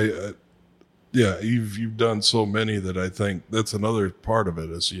 You've done so many that I think that's another part of it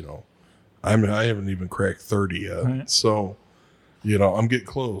is, I haven't even cracked 30 yet. Right. So You know, I'm getting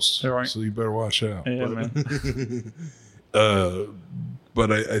close. All right. So you better watch out. Yeah, but, man.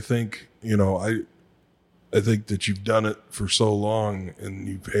 but I think, you know, I think that you've done it for so long and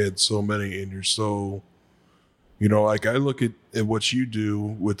you've had so many and you're so, you know, like I look at what you do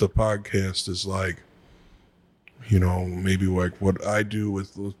with the podcast is like, you know, maybe like what I do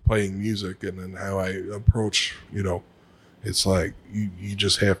with playing music and then how I approach, you know, it's like you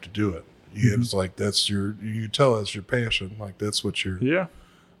just have to do it. It's like you tell us your passion, like that's what you're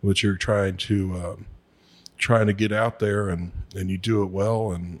trying to get out there and you do it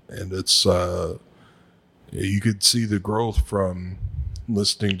well and it's you could see the growth from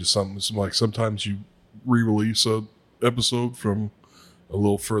listening to something like sometimes you re-release a episode from a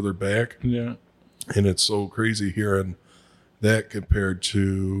little further back. Yeah. And it's so crazy hearing that compared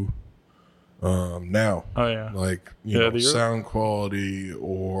to now. Oh yeah. Like, you know, sound quality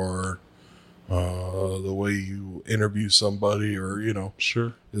or the way you interview somebody or, you know,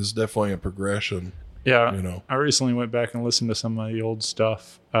 sure, is definitely a progression. Yeah. You know, I recently went back and listened to some of the old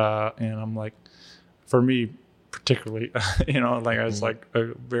stuff. And I'm like, for me particularly, you know, like I was like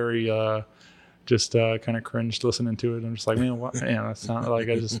a very, just kind of cringed listening to it. I'm just like, man, what? Yeah, that's not like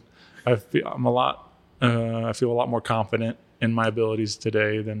I feel a lot more confident in my abilities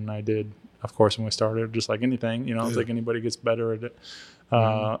today than I did, of course, when we started. Just like anything, you know, it's like anybody gets better at it,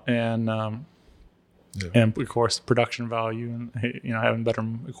 and of course, production value and you know having better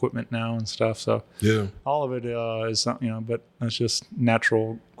equipment now and stuff. So all of it is you know, but that's just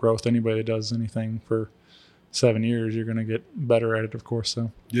natural growth. Anybody that does anything for 7 years, you're going to get better at it, of course.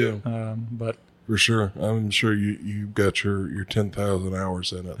 So but. For sure. I'm sure you got your 10,000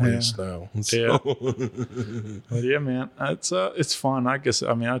 hours in at least now. So. Yeah. But yeah, man, it's fun. I guess,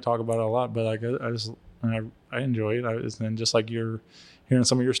 I mean, I talk about it a lot, but like, I enjoy it. And just like you're hearing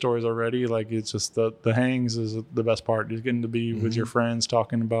some of your stories already, like it's just the hangs is the best part. Just getting to be with your friends,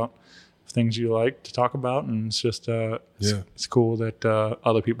 talking about things you like to talk about. And it's just, it's cool that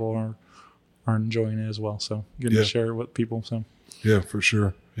other people are enjoying it as well. So getting to share it with people. So. Yeah, for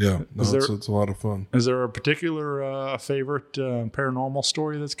sure. Yeah, no, it's a lot of fun. Is there a particular favorite paranormal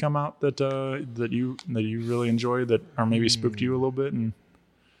story that's come out that you really enjoy that, or maybe spooked you a little bit,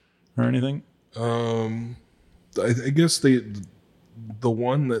 or anything? I guess the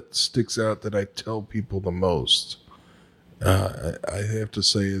one that sticks out that I tell people the most, I have to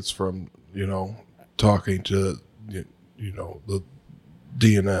say it's from talking to the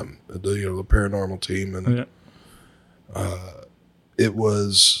D&M, the paranormal team, and it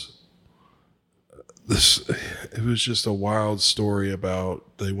was just a wild story about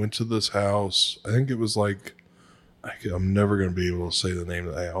they went to this house. I think it was like, I'm never going to be able to say the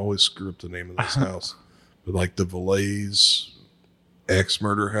name. I always screw up the name of this house, but like the Valais axe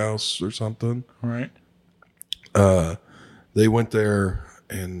murder house or something. Right. They went there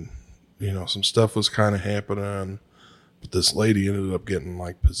and, some stuff was kind of happening, but this lady ended up getting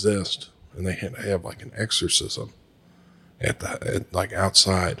like possessed and they had to have like an exorcism. Like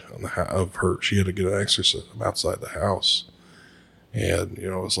outside of her, she had to get an exorcism outside the house, and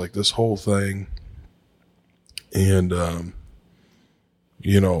it was like this whole thing. And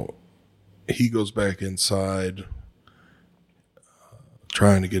he goes back inside,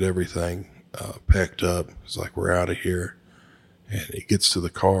 trying to get everything packed up. He's like, "We're out of here," and he gets to the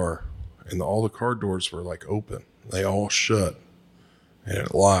car, and all the car doors were like open. They all shut, and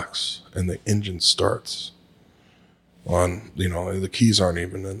it locks, and the engine starts. The keys aren't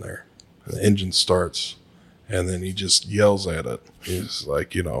even in there. The engine starts, and then he just yells at it. He's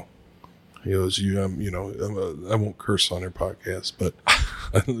like, he goes, I won't curse on your podcast, but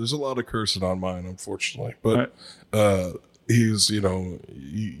there's a lot of cursing on mine, unfortunately. But he's, you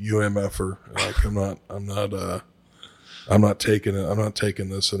MFer. Like, I'm not taking it. I'm not taking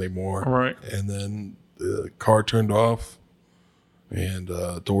this anymore. Right. And then the car turned off, and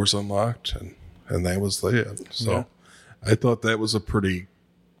doors unlocked, and that was it. So. Yeah. I thought that was a pretty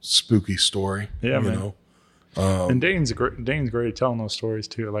spooky story. Yeah, man. And Dane's great at telling those stories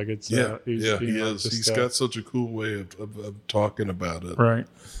too. Like it's he is. He's got such a cool way of talking about it. Right.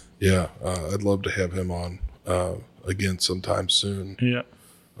 Yeah, I'd love to have him on again sometime soon. Yeah.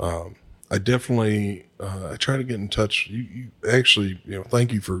 I definitely I try to get in touch. You actually,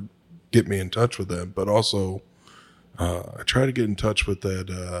 thank you for getting me in touch with them, but also I try to get in touch with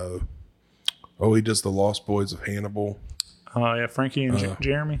that. He does the Lost Boys of Hannibal. Frankie and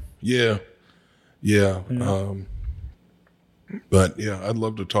Jeremy. Yeah. But yeah, I'd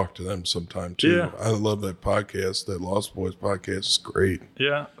love to talk to them sometime too. Yeah. I love that podcast. That Lost Boys podcast is great.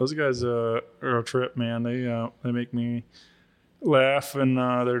 Yeah, those guys are a trip, man. They make me laugh, and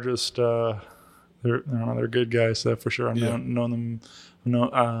they're just they're good guys for sure. I've known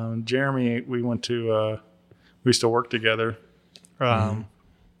them. Jeremy, we used to work together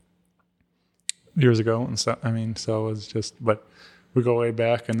years ago, and so so it was just. But we go way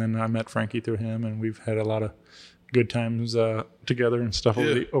back, and then I met Frankie through him, and we've had a lot of good times together and stuff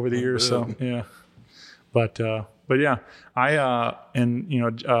over the years. So yeah, but yeah,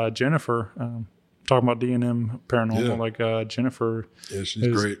 Jennifer. Talking about D&M Paranormal, like Jennifer, she's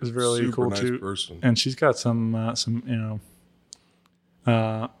great. Is really super cool nice too, person. and she's got some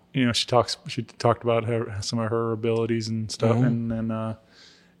she talked about some of her abilities and stuff, and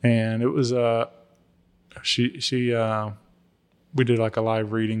it was we did like a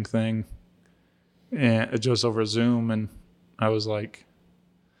live reading thing, and just over Zoom, and I was like,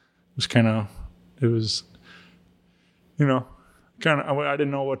 I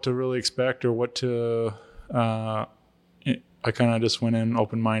didn't know what to really expect or what to. I kind of just went in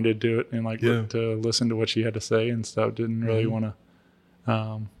open-minded to it and to listen to what she had to say and stuff. Didn't really want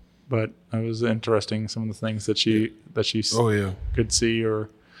to, but it was interesting some of the things that she could see or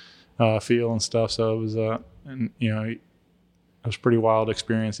feel and stuff. So it was it was a pretty wild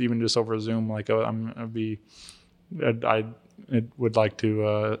experience, even just over Zoom. Like I would like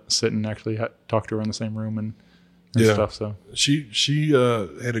to sit and actually talk to her in the same room and stuff. So she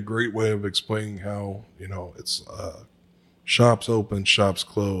had a great way of explaining how it's shops open, shops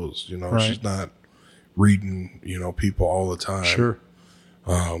closed. Right. She's not reading people all the time. Sure.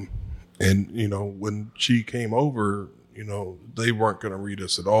 And when she came over, they weren't going to read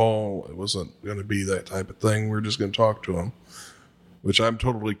us at all. It wasn't going to be that type of thing. We were just going to talk to them, which I'm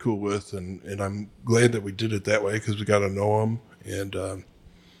totally cool with, and I'm glad that we did it that way because we got to know them, and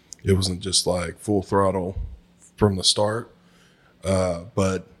it wasn't just like full throttle from the start.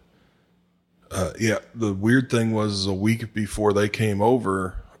 But the weird thing was a week before they came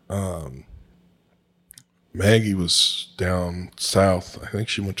over, Maggie was down south. I think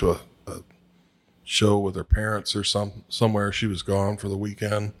she went to a show with her parents or somewhere. She was gone for the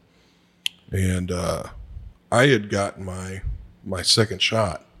weekend. And I had gotten my second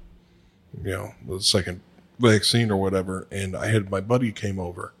shot, the second vaccine or whatever. And I had my buddy came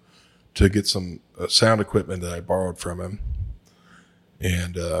over to get some sound equipment that I borrowed from him.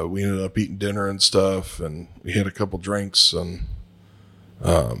 And we ended up eating dinner and stuff, and we had a couple drinks, and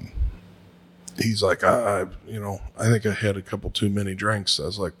he's like, I think I had a couple too many drinks. I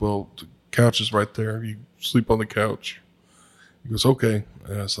was like, well, the couch is right there. You sleep on the couch. He goes, okay.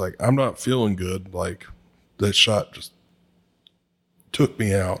 And I was like, I'm not feeling good. Like, that shot just took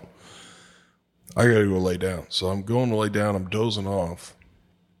me out. I got to go lay down. So I'm going to lay down. I'm dozing off.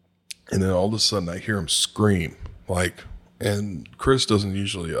 And then all of a sudden I hear him scream. And Chris doesn't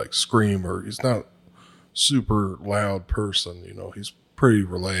usually scream, or he's not super loud person. He's pretty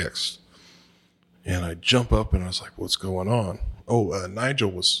relaxed. And I jump up and I was like, what's going on? Oh,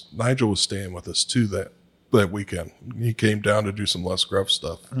 Nigel was staying with us too that weekend. He came down to do some Les Gruff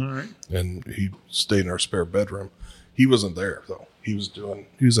stuff. All right. And he stayed in our spare bedroom. He wasn't there though. He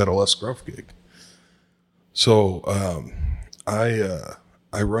was at a Les Gruff gig. So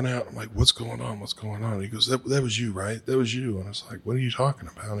I run out. I'm like, what's going on? What's going on? And he goes, that was you, right? That was you. And I was like, what are you talking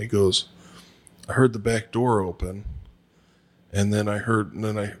about? And he goes, I heard the back door open. And then I heard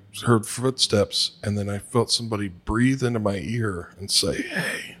footsteps, and then I felt somebody breathe into my ear and say,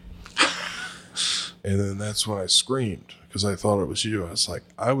 hey. And then that's when I screamed because I thought it was you. I was like,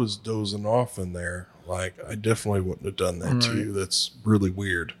 I was dozing off in there. Like, I definitely wouldn't have done that to you. That's really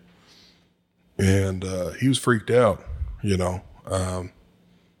weird. And he was freaked out,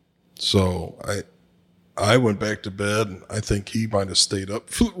 so I went back to bed, and I think he might have stayed up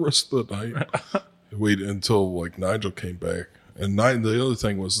for the rest of the night. Waited until Nigel came back. And the other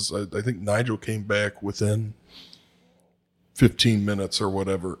thing was, I think Nigel came back within 15 minutes or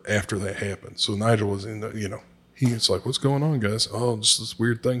whatever after that happened. So Nigel was in he was like, what's going on, guys? Oh, just this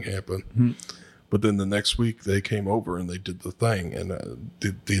weird thing happened. Mm-hmm. But then the next week they came over and they did the thing. And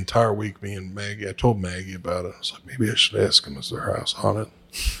the entire week, me and Maggie, I told Maggie about it. I was like, maybe I should ask him, is their house haunted?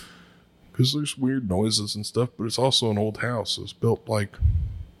 Because there's weird noises and stuff, but it's also an old house. It was built back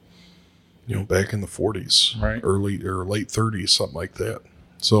in the 40s, right? Early or late 30s, something like that.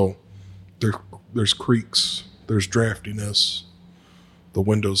 So there's creaks, there's draftiness. The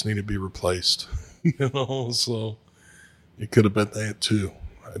windows need to be replaced, so it could have been that too.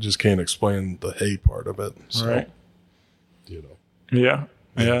 I just can't explain the hay part of it. So, right. Yeah,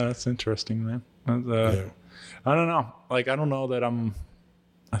 that's interesting, man. I don't know. I don't know that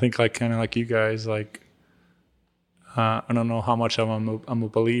I think kind of like you guys, I don't know how much I'm a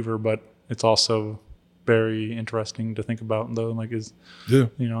believer, but it's also very interesting to think about. Though, like, it's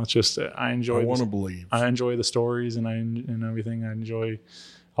just I enjoy. I want to believe. I enjoy the stories and everything. I enjoy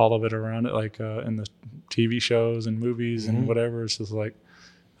all of it around it, like in the TV shows and movies and whatever. It's just like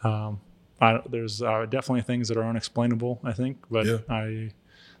there's definitely things that are unexplainable, I think, but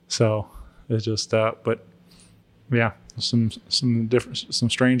so it's just but yeah, some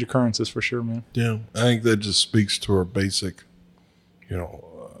strange occurrences for sure, man. Yeah, I think that just speaks to our basic,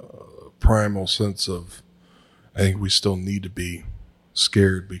 primal sense of, I think we still need to be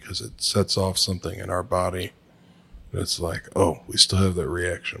scared because it sets off something in our body. It's like, oh, we still have that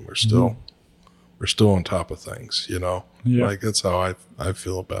reaction. We're still on top of things, Yeah. Like that's how I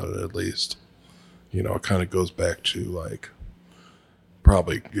feel about it, at least. It kind of goes back to like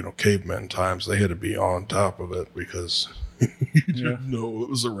probably, caveman times. They had to be on top of it because you didn't know it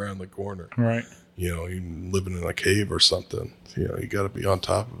was around the corner. Right. You living in a cave or something, you got to be on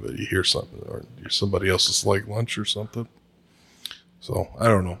top of it. You hear something or somebody else's like lunch or something. So I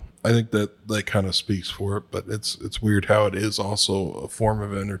don't know. I think that kind of speaks for it, but it's weird how it is also a form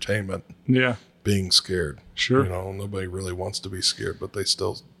of entertainment. Yeah. Being scared. Sure. Nobody really wants to be scared, but they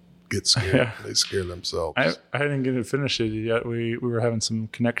still get scared. Yeah. They scare themselves. I didn't get to finish it yet. We were having some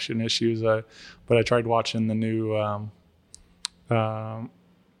connection issues, but I tried watching the new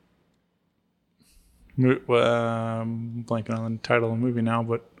blanking on the title of the movie now,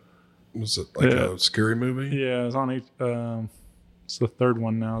 but was it like a scary movie? Yeah, it was on it's the third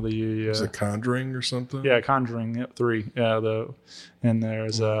one now. Is it Conjuring or something? Yeah, Conjuring 3. Yeah, and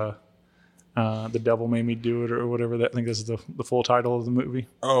there's The Devil Made Me Do It or whatever. I think this is the full title of the movie.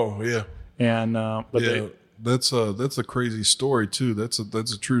 Oh yeah. And that's a crazy story too. That's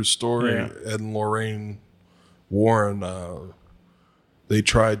a true story. Yeah. Ed and Lorraine Warren, they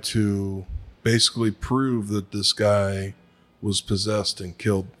tried to basically prove that this guy was possessed and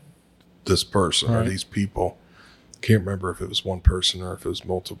killed this person or these people. Can't remember if it was one person or if it was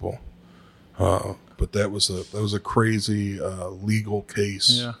multiple. But that was a crazy legal case.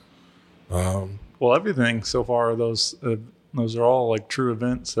 Yeah. Well, everything so far, those are all like true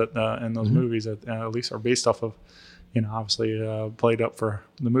events that in those movies that at least are based off of, obviously played up for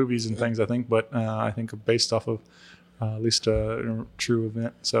the movies and things, I think, but I think based off of at least a true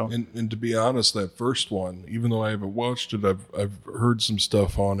event. So, and to be honest, that first one, even though I haven't watched it, I've heard some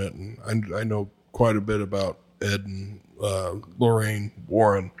stuff on it, and I know quite a bit about Ed and Lorraine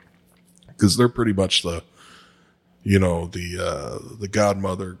Warren, because they're pretty much the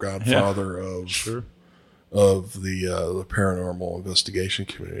godfather of the paranormal investigation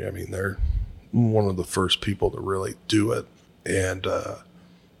community. I mean, they're one of the first people to really do it. And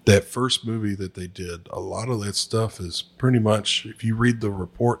that first movie that they did, a lot of that stuff is pretty much, if you read the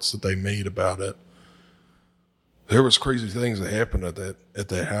reports that they made about it, there was crazy things that happened at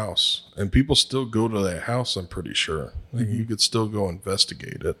that house, and people still go to that house. I'm pretty sure you could still go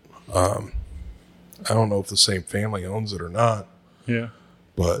investigate it. I don't know if the same family owns it or not. Yeah,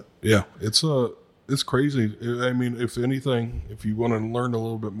 but yeah, it's crazy. I mean, if anything, if you want to learn a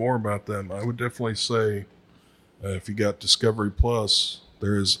little bit more about them, I would definitely say if you got Discovery Plus,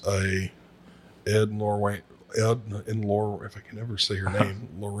 there is a Ed and Lorraine, if I can ever say her name,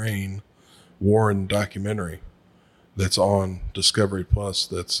 Lorraine Warren documentary. That's on Discovery Plus.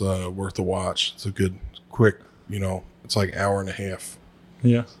 That's worth a watch. It's a good, quick, it's like hour and a half.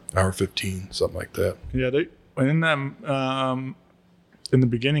 Yeah. Hour 15, something like that. Yeah, they in them in the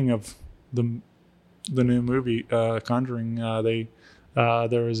beginning of the new movie Conjuring, there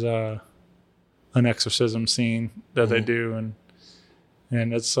was an exorcism scene that they do,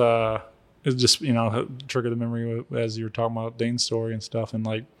 and it's just triggered the memory as you were talking about Dane's story and stuff, and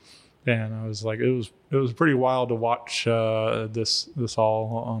like. And I was like, it was pretty wild to watch this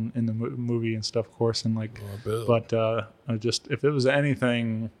all in the movie and stuff, of course, and like, but just if it was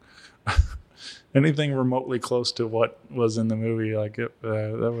anything remotely close to what was in the movie, like that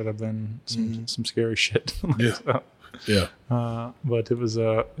would have been some scary shit. But it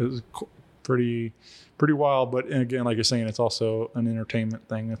was pretty wild. But again, like you're saying, it's also an entertainment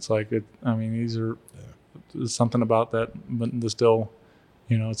thing. It's like these are there's something about that, but there's still.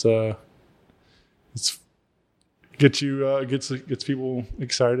 It's gets people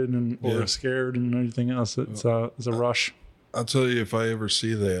excited or scared and everything else. It's a rush. I'll tell you, if I ever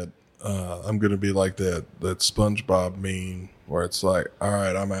see that, I'm gonna be like that SpongeBob meme where it's like, all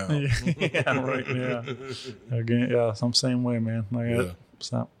right, I'm out. Yeah, right. Yeah. Again, yeah, some same way, man. You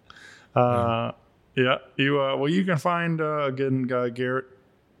can find again Garrett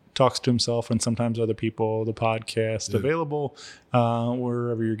talks to himself and sometimes other people. The podcast available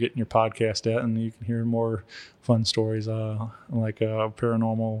wherever you're getting your podcast at, and you can hear more fun stories like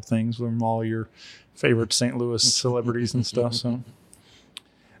paranormal things from all your favorite St. Louis celebrities and stuff. So,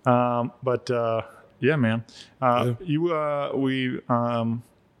 yeah, man.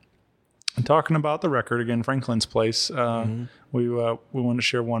 Talking about the record again, Franklin's Place. We wanted to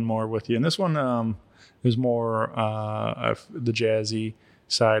share one more with you, and this one is more the jazzy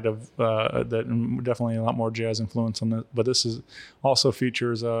side of that, and definitely a lot more jazz influence on it. But this is also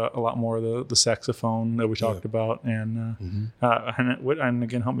features a lot more of the saxophone that we talked about, and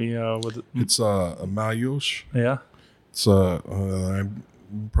again, help me with it. It's a Maliosh. Yeah. It's I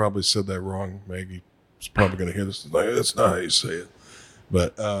probably said that wrong. Maggie is probably going to hear this. That's not how you say it.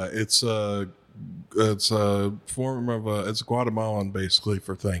 But it's a form of it's Guatemalan basically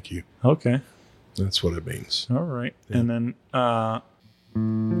for thank you. Okay. That's what it means. All right. Yeah. And then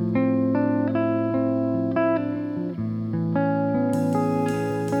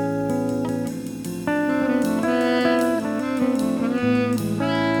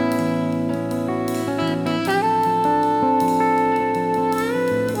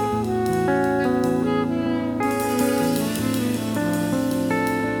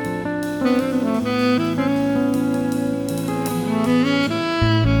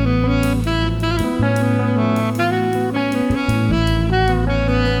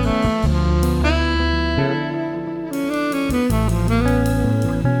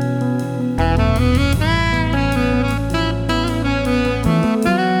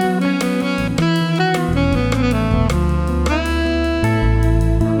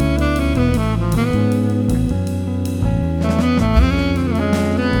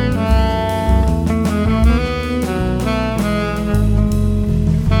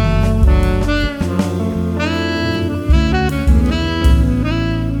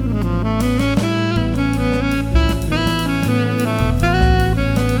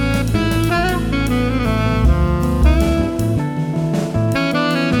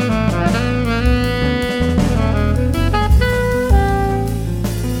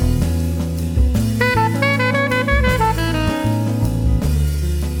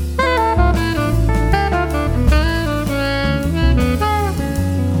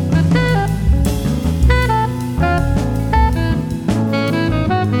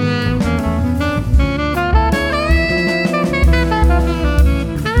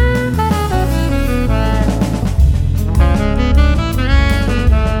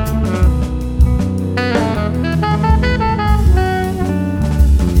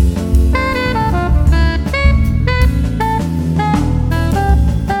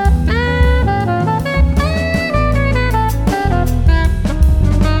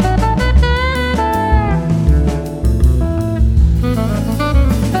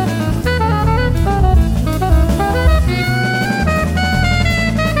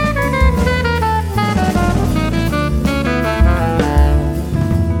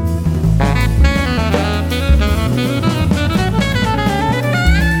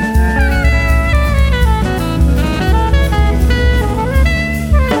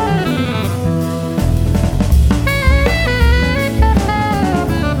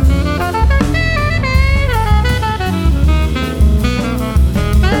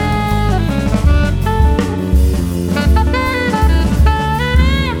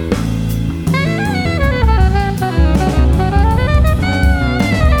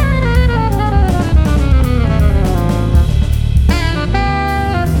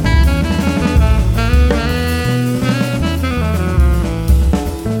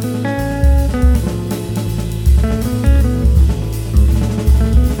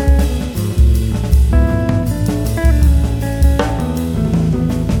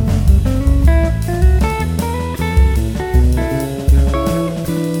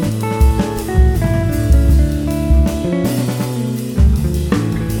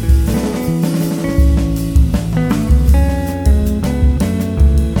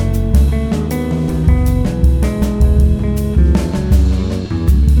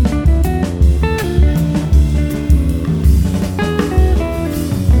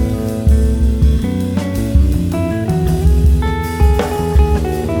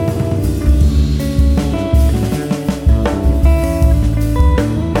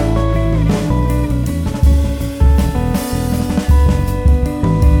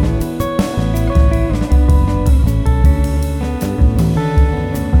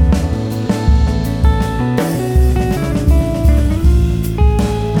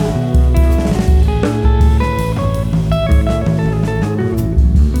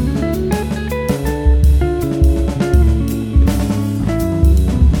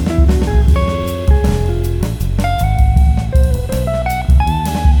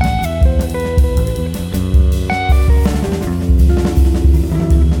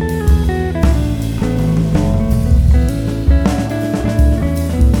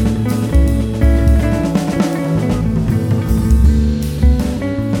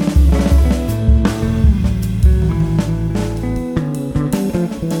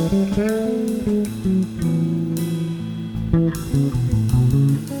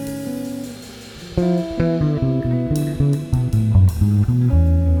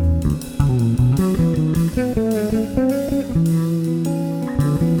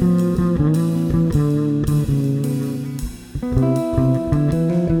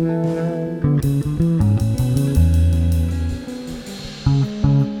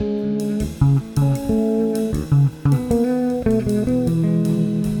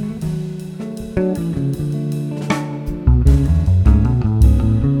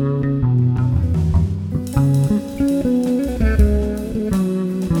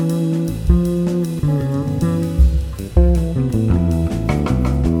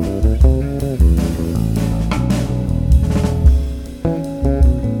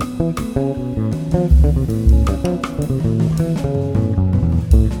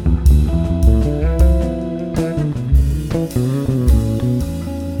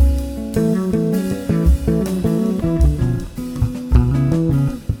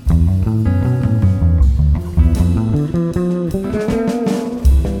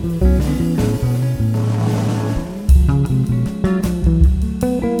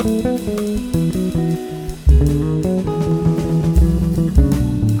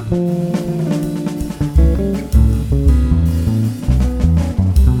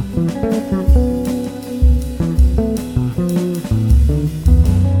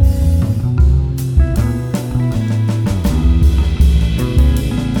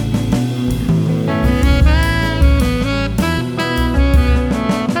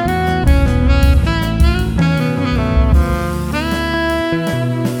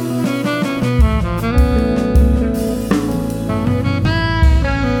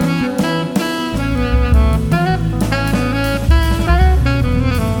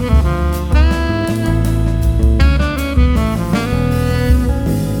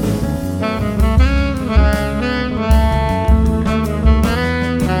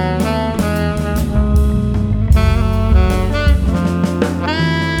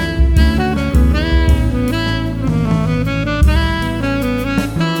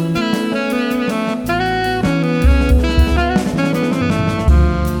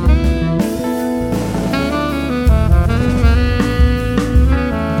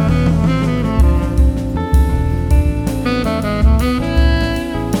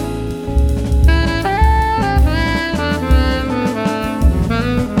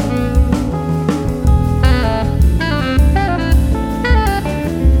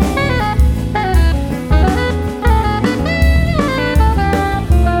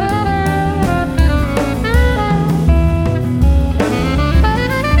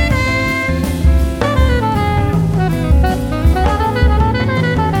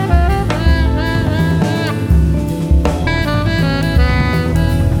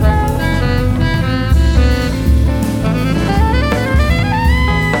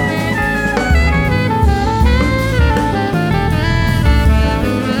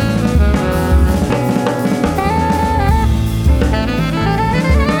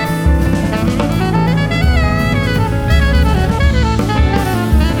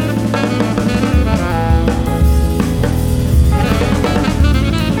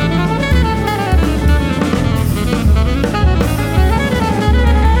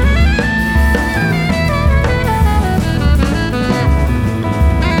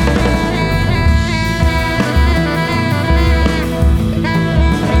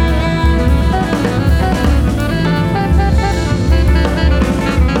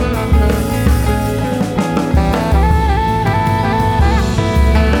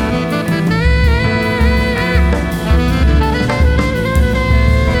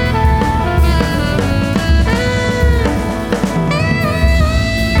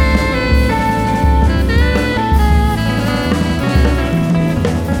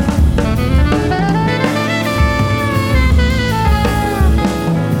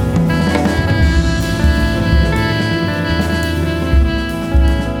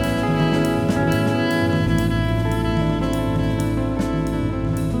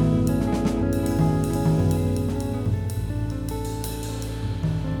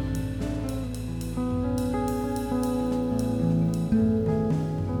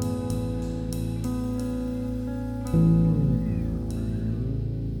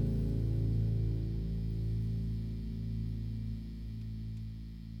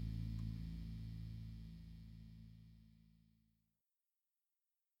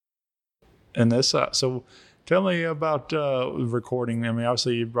And this, so tell me about recording. I mean,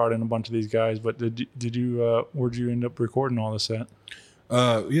 obviously you brought in a bunch of these guys, but did you where'd you end up recording all this at?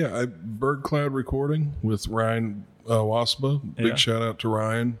 Bird Cloud Recording with Ryan Waspa. Big shout out to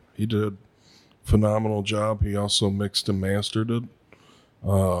Ryan. He did a phenomenal job. He also mixed and mastered it.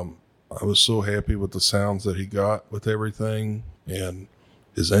 I was so happy with the sounds that he got with everything and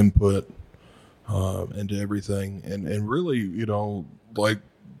his input into everything. And really, you know, like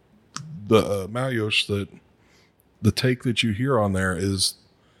the Malyosh, that the take that you hear on there is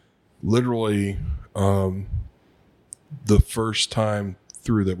literally the first time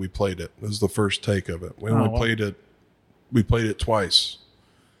through that we played it. It was the first take of it. When we played it twice,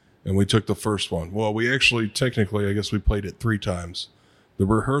 and we took the first one. Well, we actually, technically, I guess we played it 3 times. The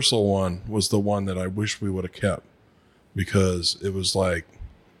rehearsal one was the one that I wish we would have kept, because it was like,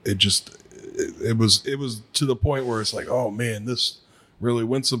 it was to the point where it's like, oh man, this really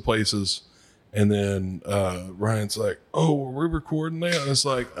went some places. And then Ryan's like, oh, were we recording that? And it's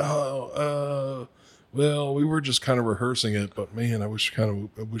like, well, we were just kind of rehearsing it, but man, I wish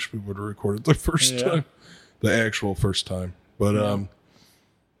we would have recorded the first time, the actual first time. But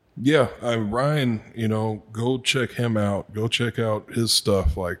Ryan, you know, go check him out. Go check out his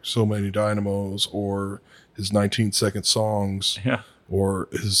stuff, like So Many Dynamos, or his 19-second songs, or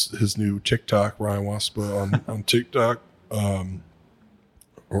his new TikTok, Ryan Waspa on TikTok,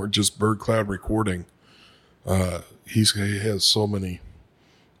 or just Bird Cloud Recording. He has so many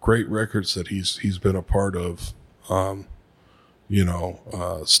great records that he's been a part of.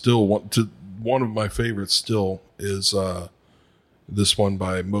 Still one of my favorites still is this one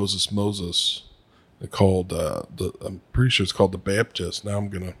by Moses called I'm pretty sure it's called The Baptist. Now I'm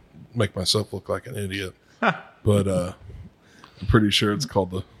gonna make myself look like an idiot, but I'm pretty sure it's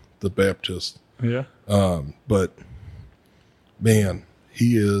called the Baptist. Yeah. But man,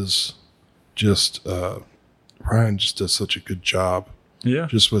 he is just Ryan just does such a good job. Yeah.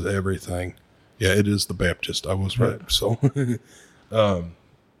 Just with everything. Yeah, it is The Baptist. I was right. So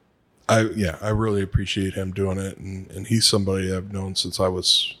I really appreciate him doing it, and he's somebody I've known since I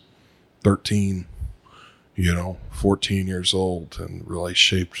was 13, 14 years old, and really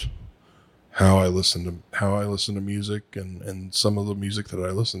shaped how I listen to music and some of the music that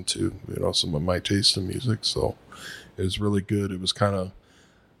I listen to, some of my taste in music. So it was really good. It was I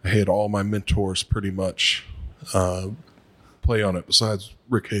had all my mentors pretty much play on it, besides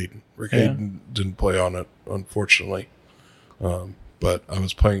Rick Hayden. Rick Hayden didn't play on it, unfortunately. But I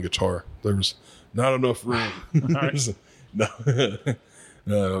was playing guitar. There was not enough room.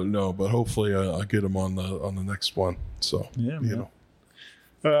 No, but hopefully I'll get him on the next one. So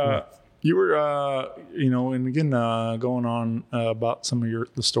you were and again going on about some of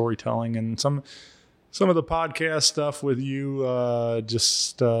the storytelling and some of the podcast stuff with you.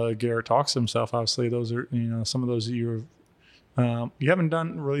 Garrett Talks himself. Obviously, those are some of those that you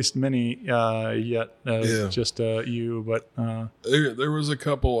haven't released many yet. Just you, but there was a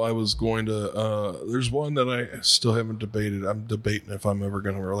couple I was going to. There's one that I still haven't debated. I'm debating if I'm ever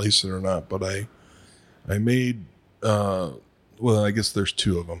going to release it or not. But I made. Well, I guess there's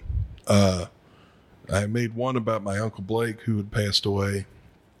 2 of them. I made one about my Uncle Blake, who had passed away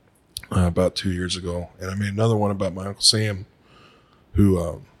about 2 years ago, and I made another one about my Uncle Sam,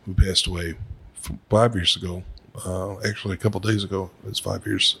 who passed away 5 years ago. Actually, a couple of days ago, it was 5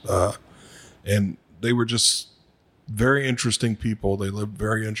 years. And they were just very interesting people. They lived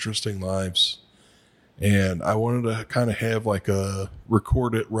very interesting lives. And I wanted to kind of have like a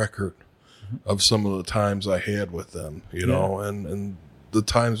recorded record of some of the times I had with them, and the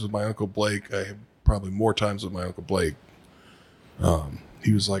times with my Uncle Blake, I had probably more times with my Uncle Blake.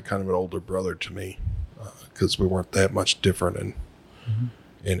 He was like kind of an older brother to me, because we weren't that much different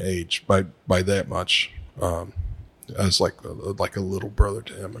in age by that much. I was like a little brother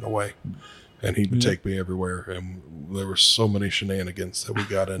to him in a way, and he would take me everywhere. And there were so many shenanigans that we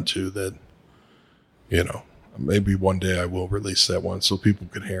got into that, maybe one day I will release that one so people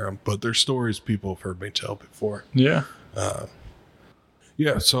can hear them. But they're stories people have heard me tell before. Yeah.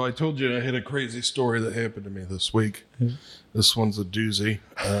 So I told you I had a crazy story that happened to me this week. Mm-hmm. This one's a doozy.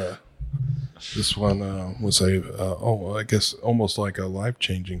 This one was I guess almost like a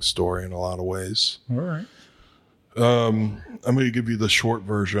life-changing story in a lot of ways. All right. I'm going to give you the short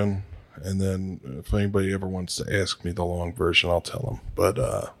version, and then if anybody ever wants to ask me the long version, I'll tell them. But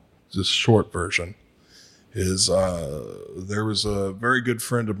this short version is there was a very good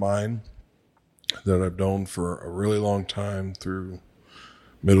friend of mine that I've known for a really long time through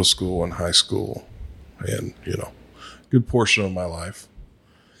middle school and high school, and good portion of my life,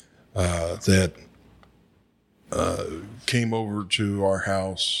 that came over to our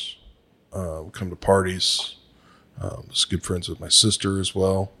house, come to parties. Was good friends with my sister as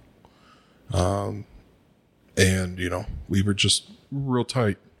well. And we were just real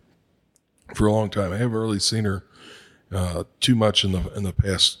tight for a long time. I haven't really seen her too much in the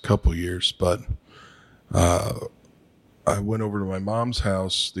past couple years, but I went over to my mom's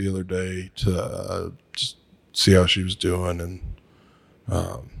house the other day to just see how she was doing and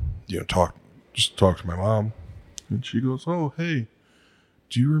talk to my mom. And she goes, "Oh, hey,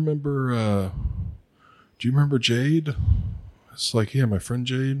 do you remember Jade?" It's like, "Yeah, my friend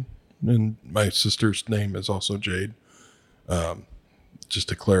Jade." And my sister's name is also Jade. Just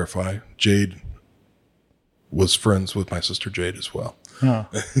to clarify, Jade was friends with my sister Jade as well. Oh.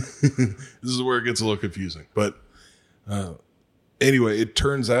 This is where it gets a little confusing. But anyway, it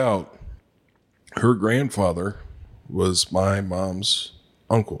turns out her grandfather was my mom's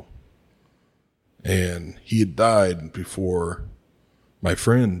uncle. And he had died before my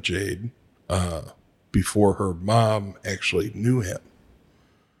friend Jade, before her mom actually knew him,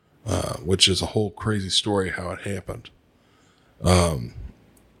 which is a whole crazy story how it happened.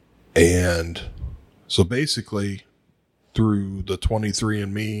 And so basically, through the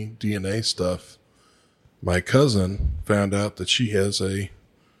 23andMe DNA stuff, my cousin found out that she has a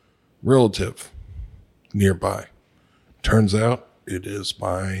relative nearby. Turns out it is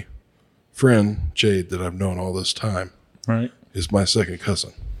my friend Jade that I've known all this time. Right. Is my second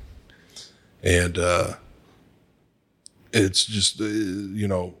cousin. And it's just,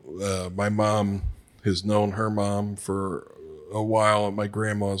 my mom has known her mom for a while, and my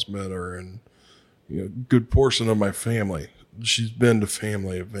grandma's met her, and good portion of my family. She's been to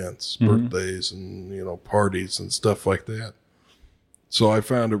family events, birthdays, and parties and stuff like that. So I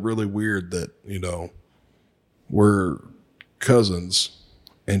found it really weird that we're cousins,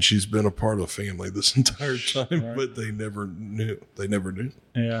 and she's been a part of the family this entire time, right. But they never knew.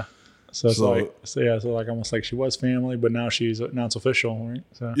 Yeah. So it's like almost like she was family, but now it's official, right?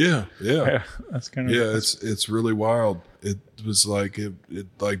 So yeah. That's kind of it's really wild. It was like it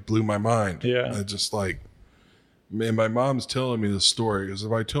like blew my mind. Yeah. I just like, man, my mom's telling me this story, because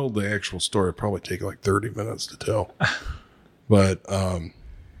if I told the actual story, it'd probably take like 30 minutes to tell. But I'm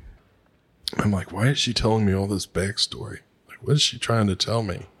like, why is she telling me all this backstory? Like, what is she trying to tell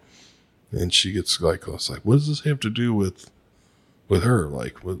me? And she gets like, it's like, what does this have to do with her?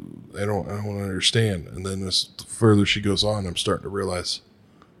 Like, I don't understand. And then the further she goes on, I'm starting to realize,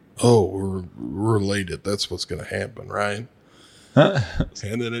 oh, we're related. That's what's going to happen, right?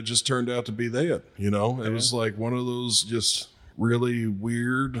 And then it just turned out to be that, it was like one of those just really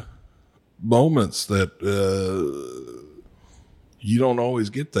weird moments that you don't always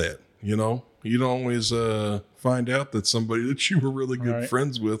get that, you don't always find out that somebody that you were really good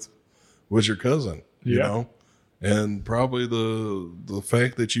friends with was your cousin, you know? And probably the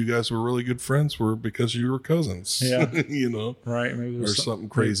fact that you guys were really good friends were because you were cousins. Yeah. Right. Maybe or something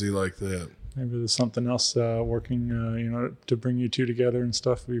crazy like that. Maybe there's something else working, to bring you two together and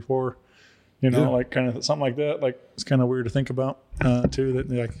stuff before, like kind of something like that. Like, it's kind of weird to think about too,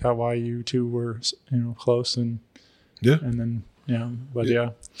 that like why you two were, close and then, but yeah.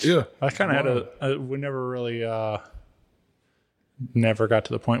 I kind of we never really, never got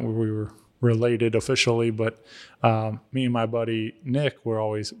to the point where we were related officially, but me and my buddy Nick were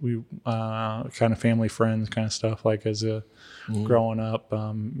always kind of family friends kind of stuff, like as a growing up,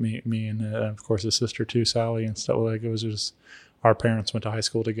 me and of course his sister too, Sally, and stuff. Like, it was just our parents went to high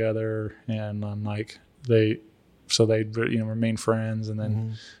school together, and they remained friends, and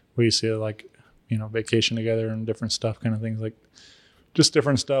then we used to vacation together and different stuff, kind of things, like just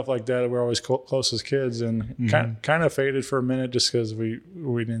different stuff like that. We're always close as kids, and kind of faded for a minute just because we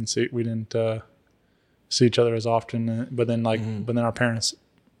didn't see each other as often. But then but then our parents,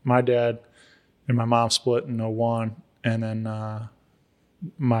 my dad and my mom split in 2001, and then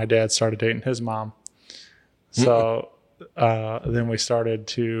my dad started dating his mom. So then we started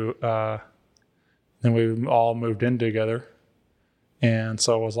to then we all moved in together, and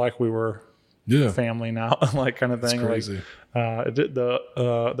so it was like we were family now, like kind of thing. That's crazy.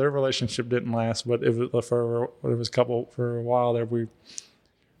 Their relationship didn't last, but it was for a while there.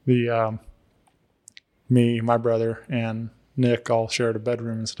 Me, my brother, and Nick all shared a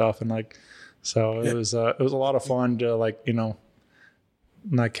bedroom and stuff, and it was a lot of fun to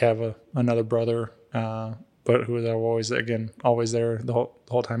have another brother, but who was always there the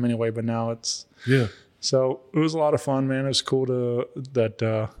whole time anyway. But now it's so it was a lot of fun, man. It was cool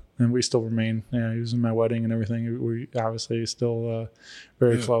and we still remain. Yeah, he was in my wedding and everything. We obviously still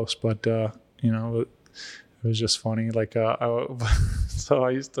very close, but it was just funny. So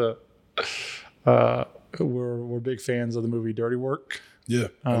I used to. We're big fans of the movie Dirty Work. Yeah,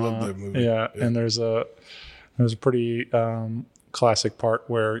 I love that movie. Yeah, and there's a pretty classic part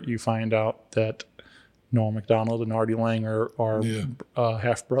where you find out that Noah McDonald and Artie Lang are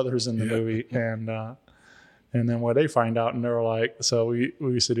half brothers in the movie, and then when they find out, and they're like, so we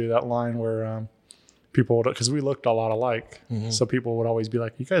used to do that line where people, because we looked a lot alike, so people would always be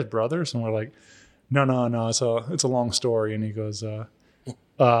like, "You guys brothers?" And we're like, "No, it's a long story." And he goes,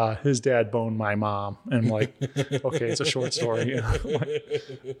 his dad boned my mom, and I'm like, okay, it's a short story.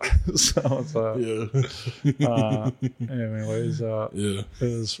 Anyways, it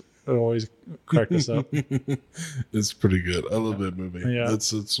always cracked us up. It's pretty good. I love that movie. Yeah.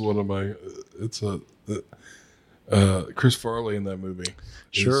 It's one of my. It's Chris Farley in that movie.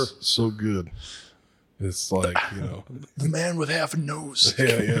 Sure. Is so good. It's like, The man with half a nose.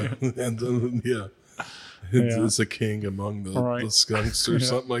 yeah, and then, It's a king among the skunks or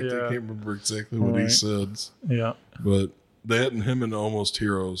something like that. I can't remember exactly what he says. Yeah. But that and him in Almost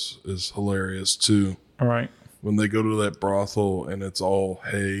Heroes is hilarious too. All right. When they go to that brothel and it's all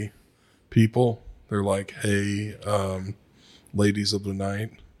hey people, they're like, hey, ladies of the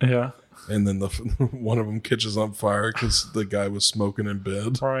night. Yeah. And then one of them catches on fire because the guy was smoking in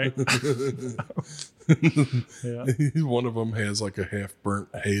bed. All right. Yeah. One of them has like a half-burnt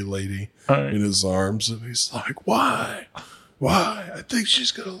hay lady Right. in his arms, and he's like, "Why? I think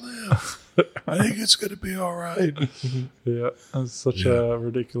she's gonna live. I think it's gonna be all right." Yeah. That's such a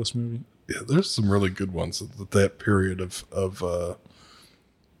ridiculous movie. Yeah, there's some really good ones at that period of the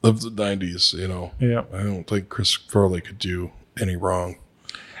 '90s. Yeah. I don't think Chris Farley could do any wrong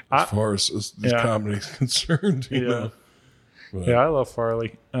as far as comedy is concerned. You know. But, yeah, I love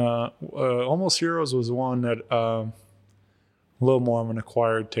Farley. Almost Heroes was one that a little more of an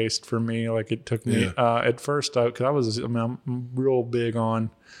acquired taste for me. Like it took me at first because I'm real big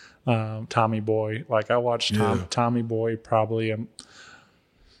on Tommy Boy. Like I watched Tommy Boy probably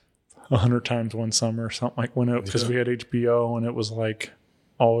 100 times one summer or something, like because we had HBO and it was like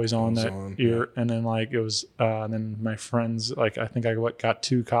always on year. And then like it was then my friends, like I think I got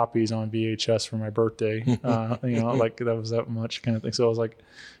 2 copies on VHS for my birthday. Like that was that much kind of thing. So it was like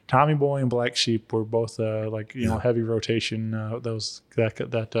Tommy Boy and Black Sheep were both heavy rotation, those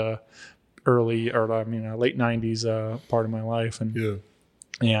that early or late 90s part of my life.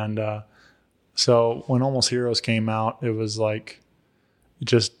 And so when Almost Heroes came out, it was like it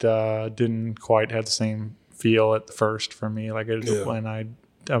just didn't quite have the same feel at the first for me. Like when I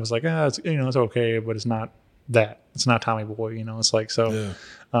was like, it's okay, but it's not that. It's not Tommy Boy, It's like so.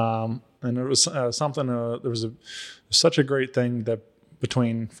 Yeah. And there was something. There was such a great thing that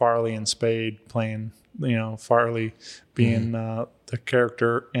between Farley and Spade playing. Farley being the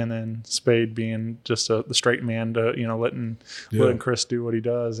character, and then Spade being just the straight man to letting Chris do what he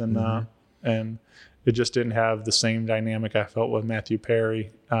does, and it just didn't have the same dynamic I felt with Matthew Perry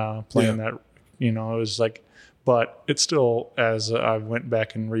playing that. It was like. But it's still, as I went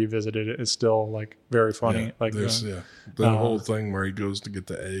back and revisited it, it's still like very funny. Yeah, like there's that whole thing where he goes to get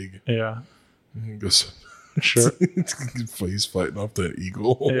the egg. Yeah, and he goes, sure. He's fighting off that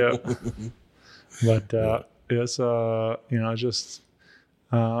eagle. Yeah, but it's just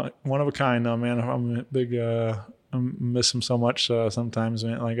one of a kind. Though, man, I'm a big. I miss him so much. Sometimes,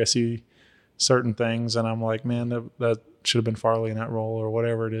 man, like I see certain things, and I'm like, man, that should have been Farley in that role or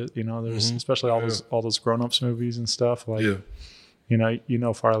whatever it is. There's especially all those grown-ups movies and stuff. Like,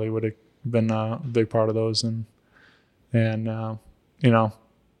 Farley would have been a big part of those, and anyway.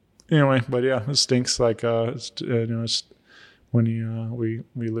 But yeah, it stinks. Like it's when we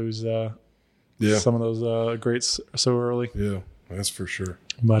lose some of those greats so early. Yeah, that's for sure.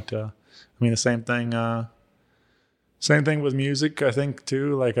 But the same thing. Same thing with music, I think,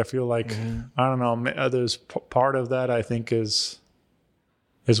 too. Like, I feel like, I don't know, there's part of that I think is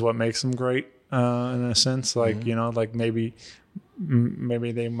what makes them great in a sense. Like, like maybe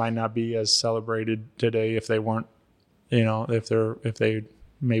they might not be as celebrated today if they weren't, if they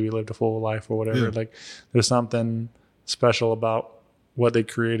maybe lived a full life or whatever. Yeah. Like, there's something special about what they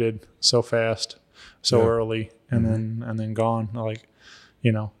created so fast, so early, and then gone. Like,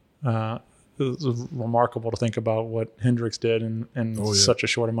 it's remarkable to think about what Hendrix did in such a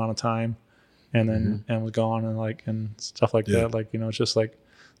short amount of time, and then and was gone, and stuff like that. Like it's just like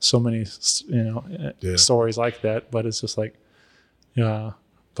so many stories like that. But it's just like,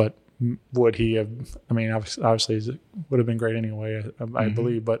 but would he have? I mean, obviously, it would have been great anyway. I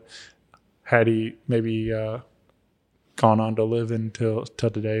believe, but had he maybe gone on to live until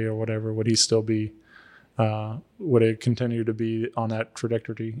today or whatever, would he still be? Would it continue to be on that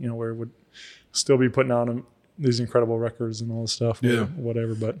trajectory? Where it would still be putting out these incredible records and all this stuff, or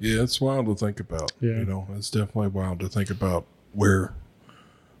whatever. But it's wild to think about. Yeah. It's definitely wild to think about where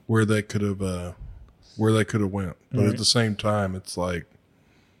that could have went. But at the same time, it's like,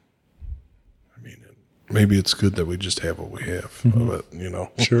 maybe it's good that we just have what we have of it, you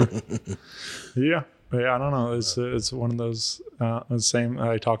know. Sure. Yeah. Yeah, I don't know. It's one of those the same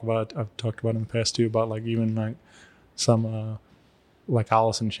I've talked about in the past too, about like even like some like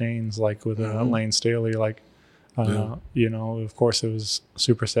Alice in Chains, like with Lane Staley, like you know, of course it was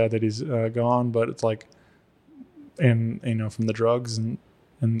super sad that he's gone, but it's like, and you know, from the drugs and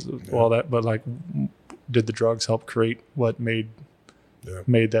all that, but like, did the drugs help create what made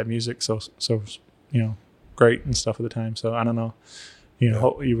that music so you know, great and stuff at the time? So I don't know, you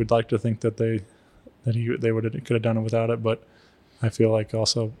know, you would like to think that they could have done it without it, but I feel like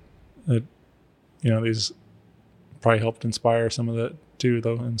also that, you know, these probably helped inspire some of that too,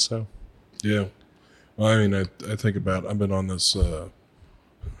 though. And so yeah, well, I mean, I think about, I've been on this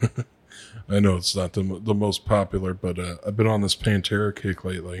I know it's not the most popular, but I've been on this Pantera kick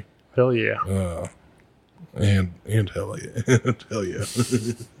lately. Hell yeah. And hell yeah. Hell yeah.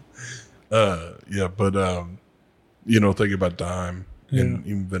 Yeah, but you know, thinking about Dime and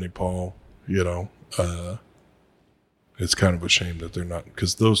even Vinnie Paul, you know, it's kind of a shame that they're not,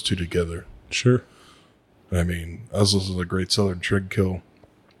 because those two together. Sure. I mean, I was listening to Great Southern Trendkill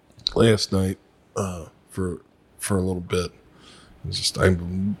last night for a little bit. It's just I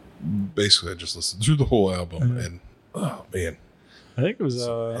just listened through the whole album, and oh man, I think it was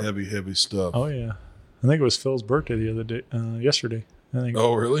heavy stuff. Oh yeah, I think it was Phil's birthday the other day, yesterday. I think.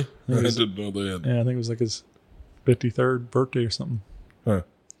 Oh really? I didn't know that. Yeah, I think it was like his 53rd birthday or something. Huh.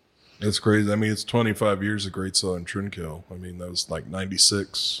 It's crazy. I mean, it's 25 years of Great Southern Trendkill. I mean, that was like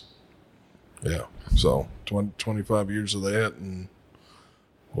 96. Yeah. So 25 years of that, and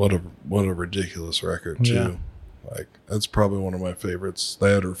what a ridiculous record too. Yeah. Like, that's probably one of my favorites.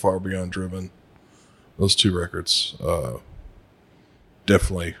 That or Far Beyond Driven. Those two records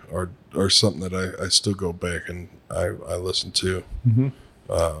definitely are something that I still go back and I listen to.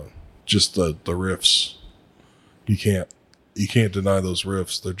 Mm-hmm. Just the riffs. You can't deny those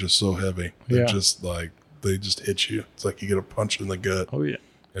riffs. They're just so heavy. They're just like, they just hit you. It's like you get a punch in the gut. Oh yeah.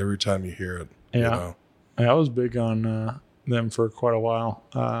 Every time you hear it. Yeah. You know? I was big on them for quite a while.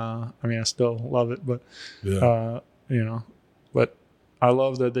 I mean, I still love it, but you know, but I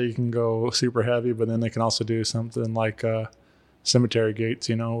love that they can go super heavy, but then they can also do something like Cemetery Gates,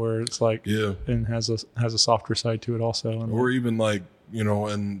 you know, where it's like and has a softer side to it also. And or even like, you know,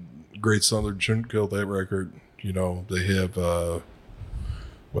 and Great Southern Trendkill, that record, you know, they have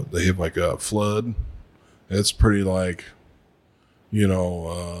like a Flood. It's pretty like, you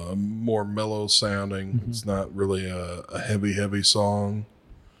know, more mellow sounding. Mm-hmm. It's not really a heavy song.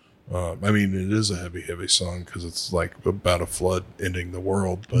 I mean, it is a heavy song because it's like about a flood ending the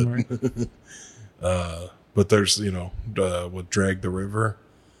world. But right. But there's, you know, what Drag the River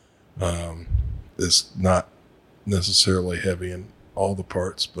is not necessarily heavy in all the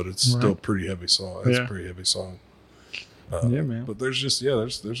parts, but it's still pretty heavy song. It's a pretty heavy song. Yeah, man. But there's just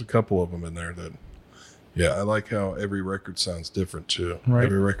there's a couple of them in there that. Yeah, I like how every record sounds different too. Right.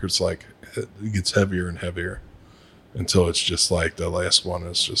 Every record's like, it gets heavier and heavier until it's just like the last one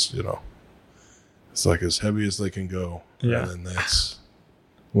is just, you know, it's like as heavy as they can go. Yeah. And then that's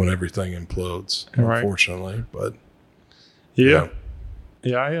when everything implodes, right. Unfortunately. But yeah.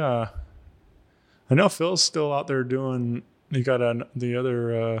 I know Phil's still out there doing, he got the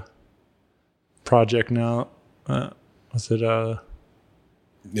other project now. Was it the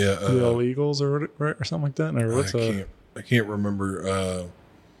Illegals or something like that, or what's I can't remember. I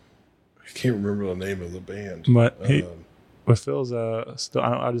can't remember the name of the band. But with Phil's still,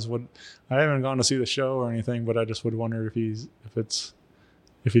 I haven't gone to see the show or anything, but I just would wonder if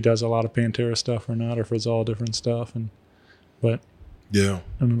he does a lot of Pantera stuff or not, or if it's all different stuff. But yeah,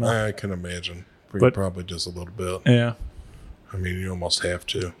 I don't know. I can imagine. He probably does a little bit. Yeah, I mean, you almost have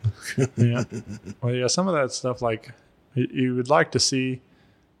to. Yeah. Well, yeah, some of that stuff, like you would like to see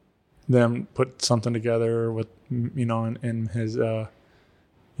them put something together with, you know, in his, you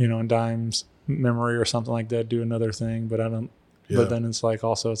know, in Dime's memory or something like that, do another thing, but I don't, but then it's like,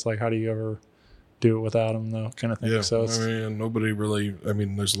 also it's like, how do you ever do it without him though, kind of thing. Yeah, so it's, I mean, nobody really, I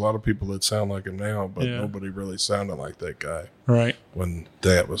mean, there's a lot of people that sound like him now, but nobody really sounded like that guy. Right. When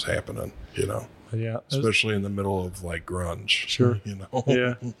that was happening, you know. But yeah. Especially in the middle of like grunge. Sure. You know.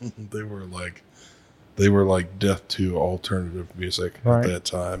 Yeah. They were like death to alternative music right. at that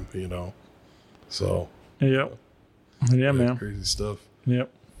time, you know. So. Yep. Yeah, man. Crazy stuff.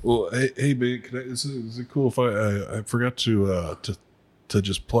 Yep. Well, hey, babe, is it cool if I forgot to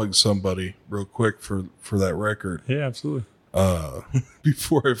just plug somebody real quick for that record? Yeah, absolutely.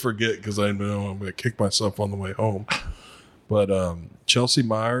 Before I forget, because I know I'm going to kick myself on the way home. But Chelsea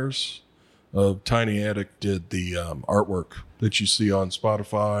Myers of Tiny Attic did the artwork that you see on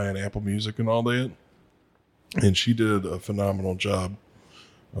Spotify and Apple Music and all that. and she did a phenomenal job.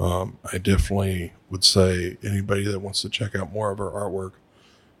 I definitely would say anybody that wants to check out more of her artwork,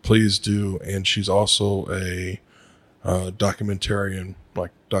 please do. And she's also a documentary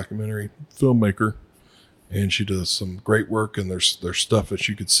filmmaker, and she does some great work. And there's stuff that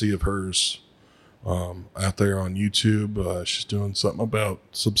you could see of hers out there on YouTube. She's doing something about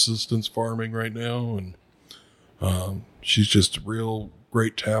subsistence farming right now, and she's just real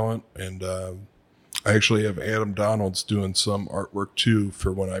great talent. And I actually have Adam Donalds doing some artwork too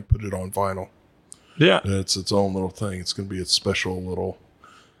for when I put it on vinyl. Yeah. It's its own little thing. It's going to be a special little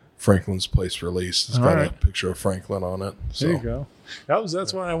Franklin's Place release. It's got a picture of Franklin on it. So. There you go.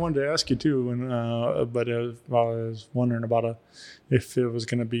 That's why I wanted to ask you too. And but I was wondering about if it was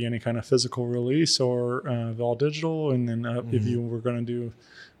going to be any kind of physical release or all digital, and then if you were going to do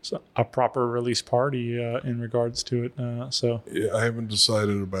a proper release party in regards to it. Yeah, I haven't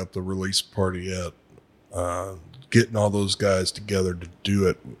decided about the release party yet. Getting all those guys together to do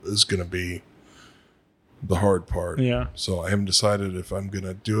it is going to be the hard part. Yeah. So I haven't decided if I'm going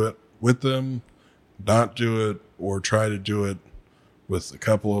to do it with them, not do it, or try to do it with a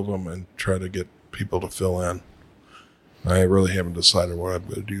couple of them and try to get people to fill in. I really haven't decided what I'm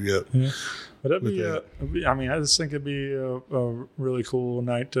going to do yet. Yeah. But that'd be, I just think it'd be a really cool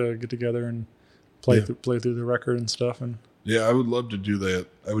night to get together and play through the record and stuff. And yeah, I would love to do that.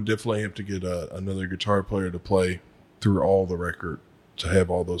 I would definitely have to get another guitar player to play through all the record to have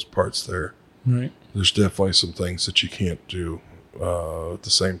all those parts there. Right. There's definitely some things that you can't do at the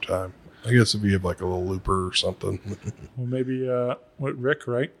same time. I guess if you have like a little looper or something. Well, maybe Rick,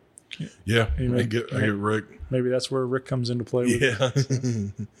 right? Yeah, I get Rick. Maybe that's where Rick comes into play.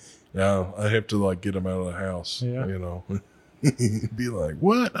 With Yeah, I have to like get him out of the house. Yeah. You know, be like,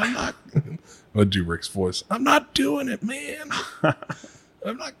 "What? I'm not." I do Rick's voice. I'm not doing it, man.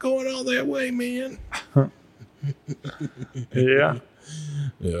 I'm not going all that way, man. Yeah.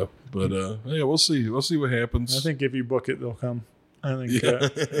 Yeah, but yeah, we'll see. We'll see what happens. I think if you book it, they'll come. I think.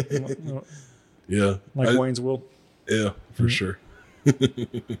 Yeah. Like Wayne's will. Yeah, for sure.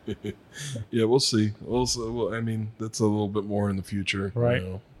 Yeah, we'll see. Well, I mean, that's a little bit more in the future, right? You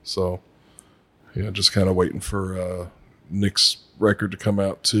know? So, yeah, just kind of waiting for Nick's record to come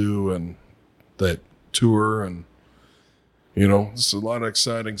out too, and that tour, and you know, there's a lot of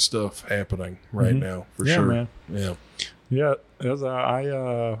exciting stuff happening right now for sure. Man. Yeah. Yeah,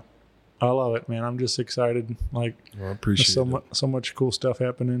 I love it, man. I'm just excited. Like, I appreciate so much cool stuff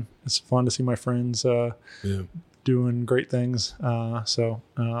happening. It's fun to see my friends doing great things.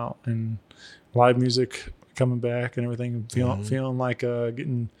 And live music coming back and everything. Feeling like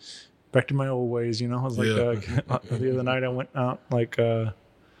getting back to my old ways. You know, I was like the other night I went out I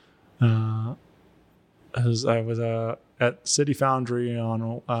was at City Foundry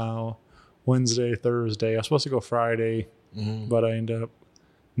on Wednesday, Thursday. I was supposed to go Friday, but I ended up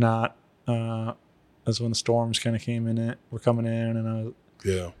not. That's when the storms kind of came in. Were coming in, and I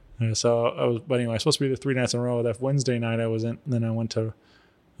was so I was. But anyway, I was supposed to be there 3 nights in a row. That Wednesday night I was in. Then I went to it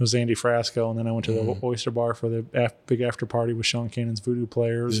was Andy Frasco, and then I went to the Oyster Bar for the big after party with Sean Cannon's Voodoo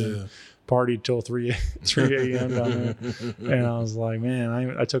Players, and partied till 3 a.m. down there. And I was like,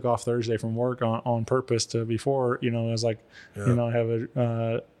 man, I took off Thursday from work on purpose to before, you know, I was like, you know, have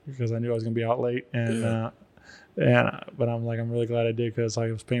a because I knew I was gonna be out late, and but I'm like, I'm really glad I did, because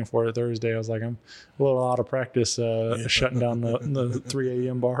I was paying for it Thursday. I was like, I'm a little out of practice shutting down the 3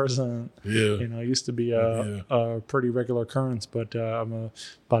 a.m. bars, and you know, it used to be a pretty regular occurrence, but I'm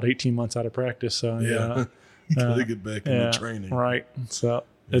about 18 months out of practice, so gotta get back into training, right? So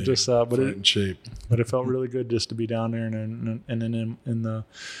it just but in shape. But it felt really good just to be down there and then in the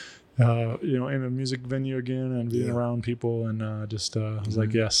you know, in a music venue again and being around people, and I was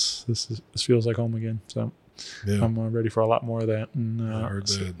like, yes, this feels like home again. So I'm ready for a lot more of that. And I heard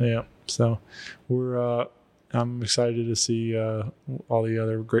that. Yeah, so I'm excited to see all the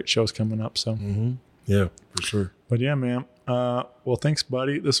other great shows coming up. So yeah, for sure. But yeah, man. Well, thanks,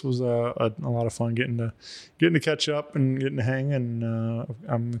 buddy. This was a lot of fun getting to catch up and getting to hang. And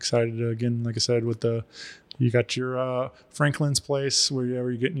I'm excited to, again, like I said, with you got your Franklin's Place, wherever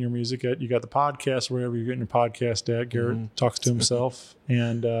you're getting your music at. You got the podcast, wherever you're getting your podcast at. Garrett talks to himself.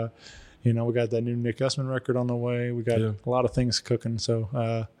 And, you know, we got that new Nick Usman record on the way. We got a lot of things cooking.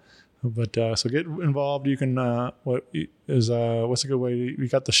 So, so get involved. You can, what's a good way? You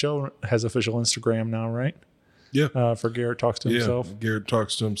got the show has official Instagram now, right? Yeah. For Garrett Talks to Himself. Yeah, Garrett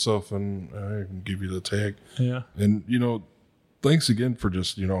Talks to Himself, and I can give you the tag. Yeah. And, you know, thanks again for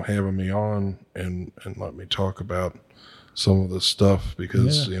just, you know, having me on and let me talk about some of this stuff,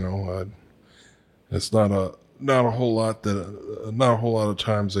 because, you know, it's not a whole lot of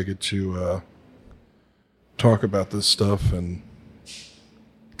times I get to talk about this stuff and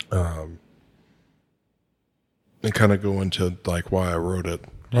kind of go into like why I wrote it,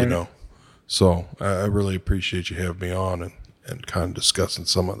 you know. So I really appreciate you having me on and kind of discussing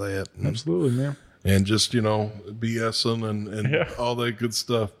some of that. And, Absolutely, man. And just, you know, BSing and all that good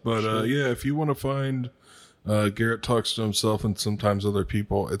stuff. But yeah, if you want to find Garrett Talks to Himself and sometimes other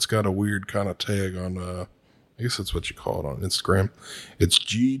people, it's got a weird kind of tag on, I guess that's what you call it on Instagram. It's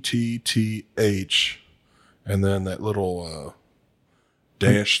GTTH, and then that little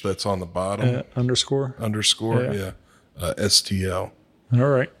dash that's on the bottom. Underscore, yeah. STL. All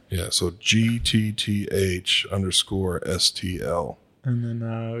right. Yeah, so GTTH_STL. And then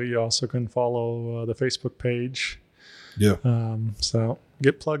you also can follow the Facebook page. Yeah. So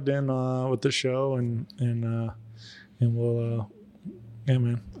get plugged in with the show, and we'll. Yeah,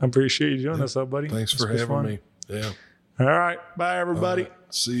 man. I appreciate you doing this, up, buddy. Thanks for having me. Yeah. All right. Bye, everybody.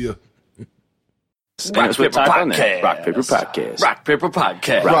 See ya. Rock Paper Podcast. Rock Paper Podcast. Rock Paper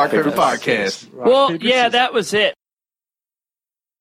Podcast. Rock Paper Podcast. Well, yeah, that was it.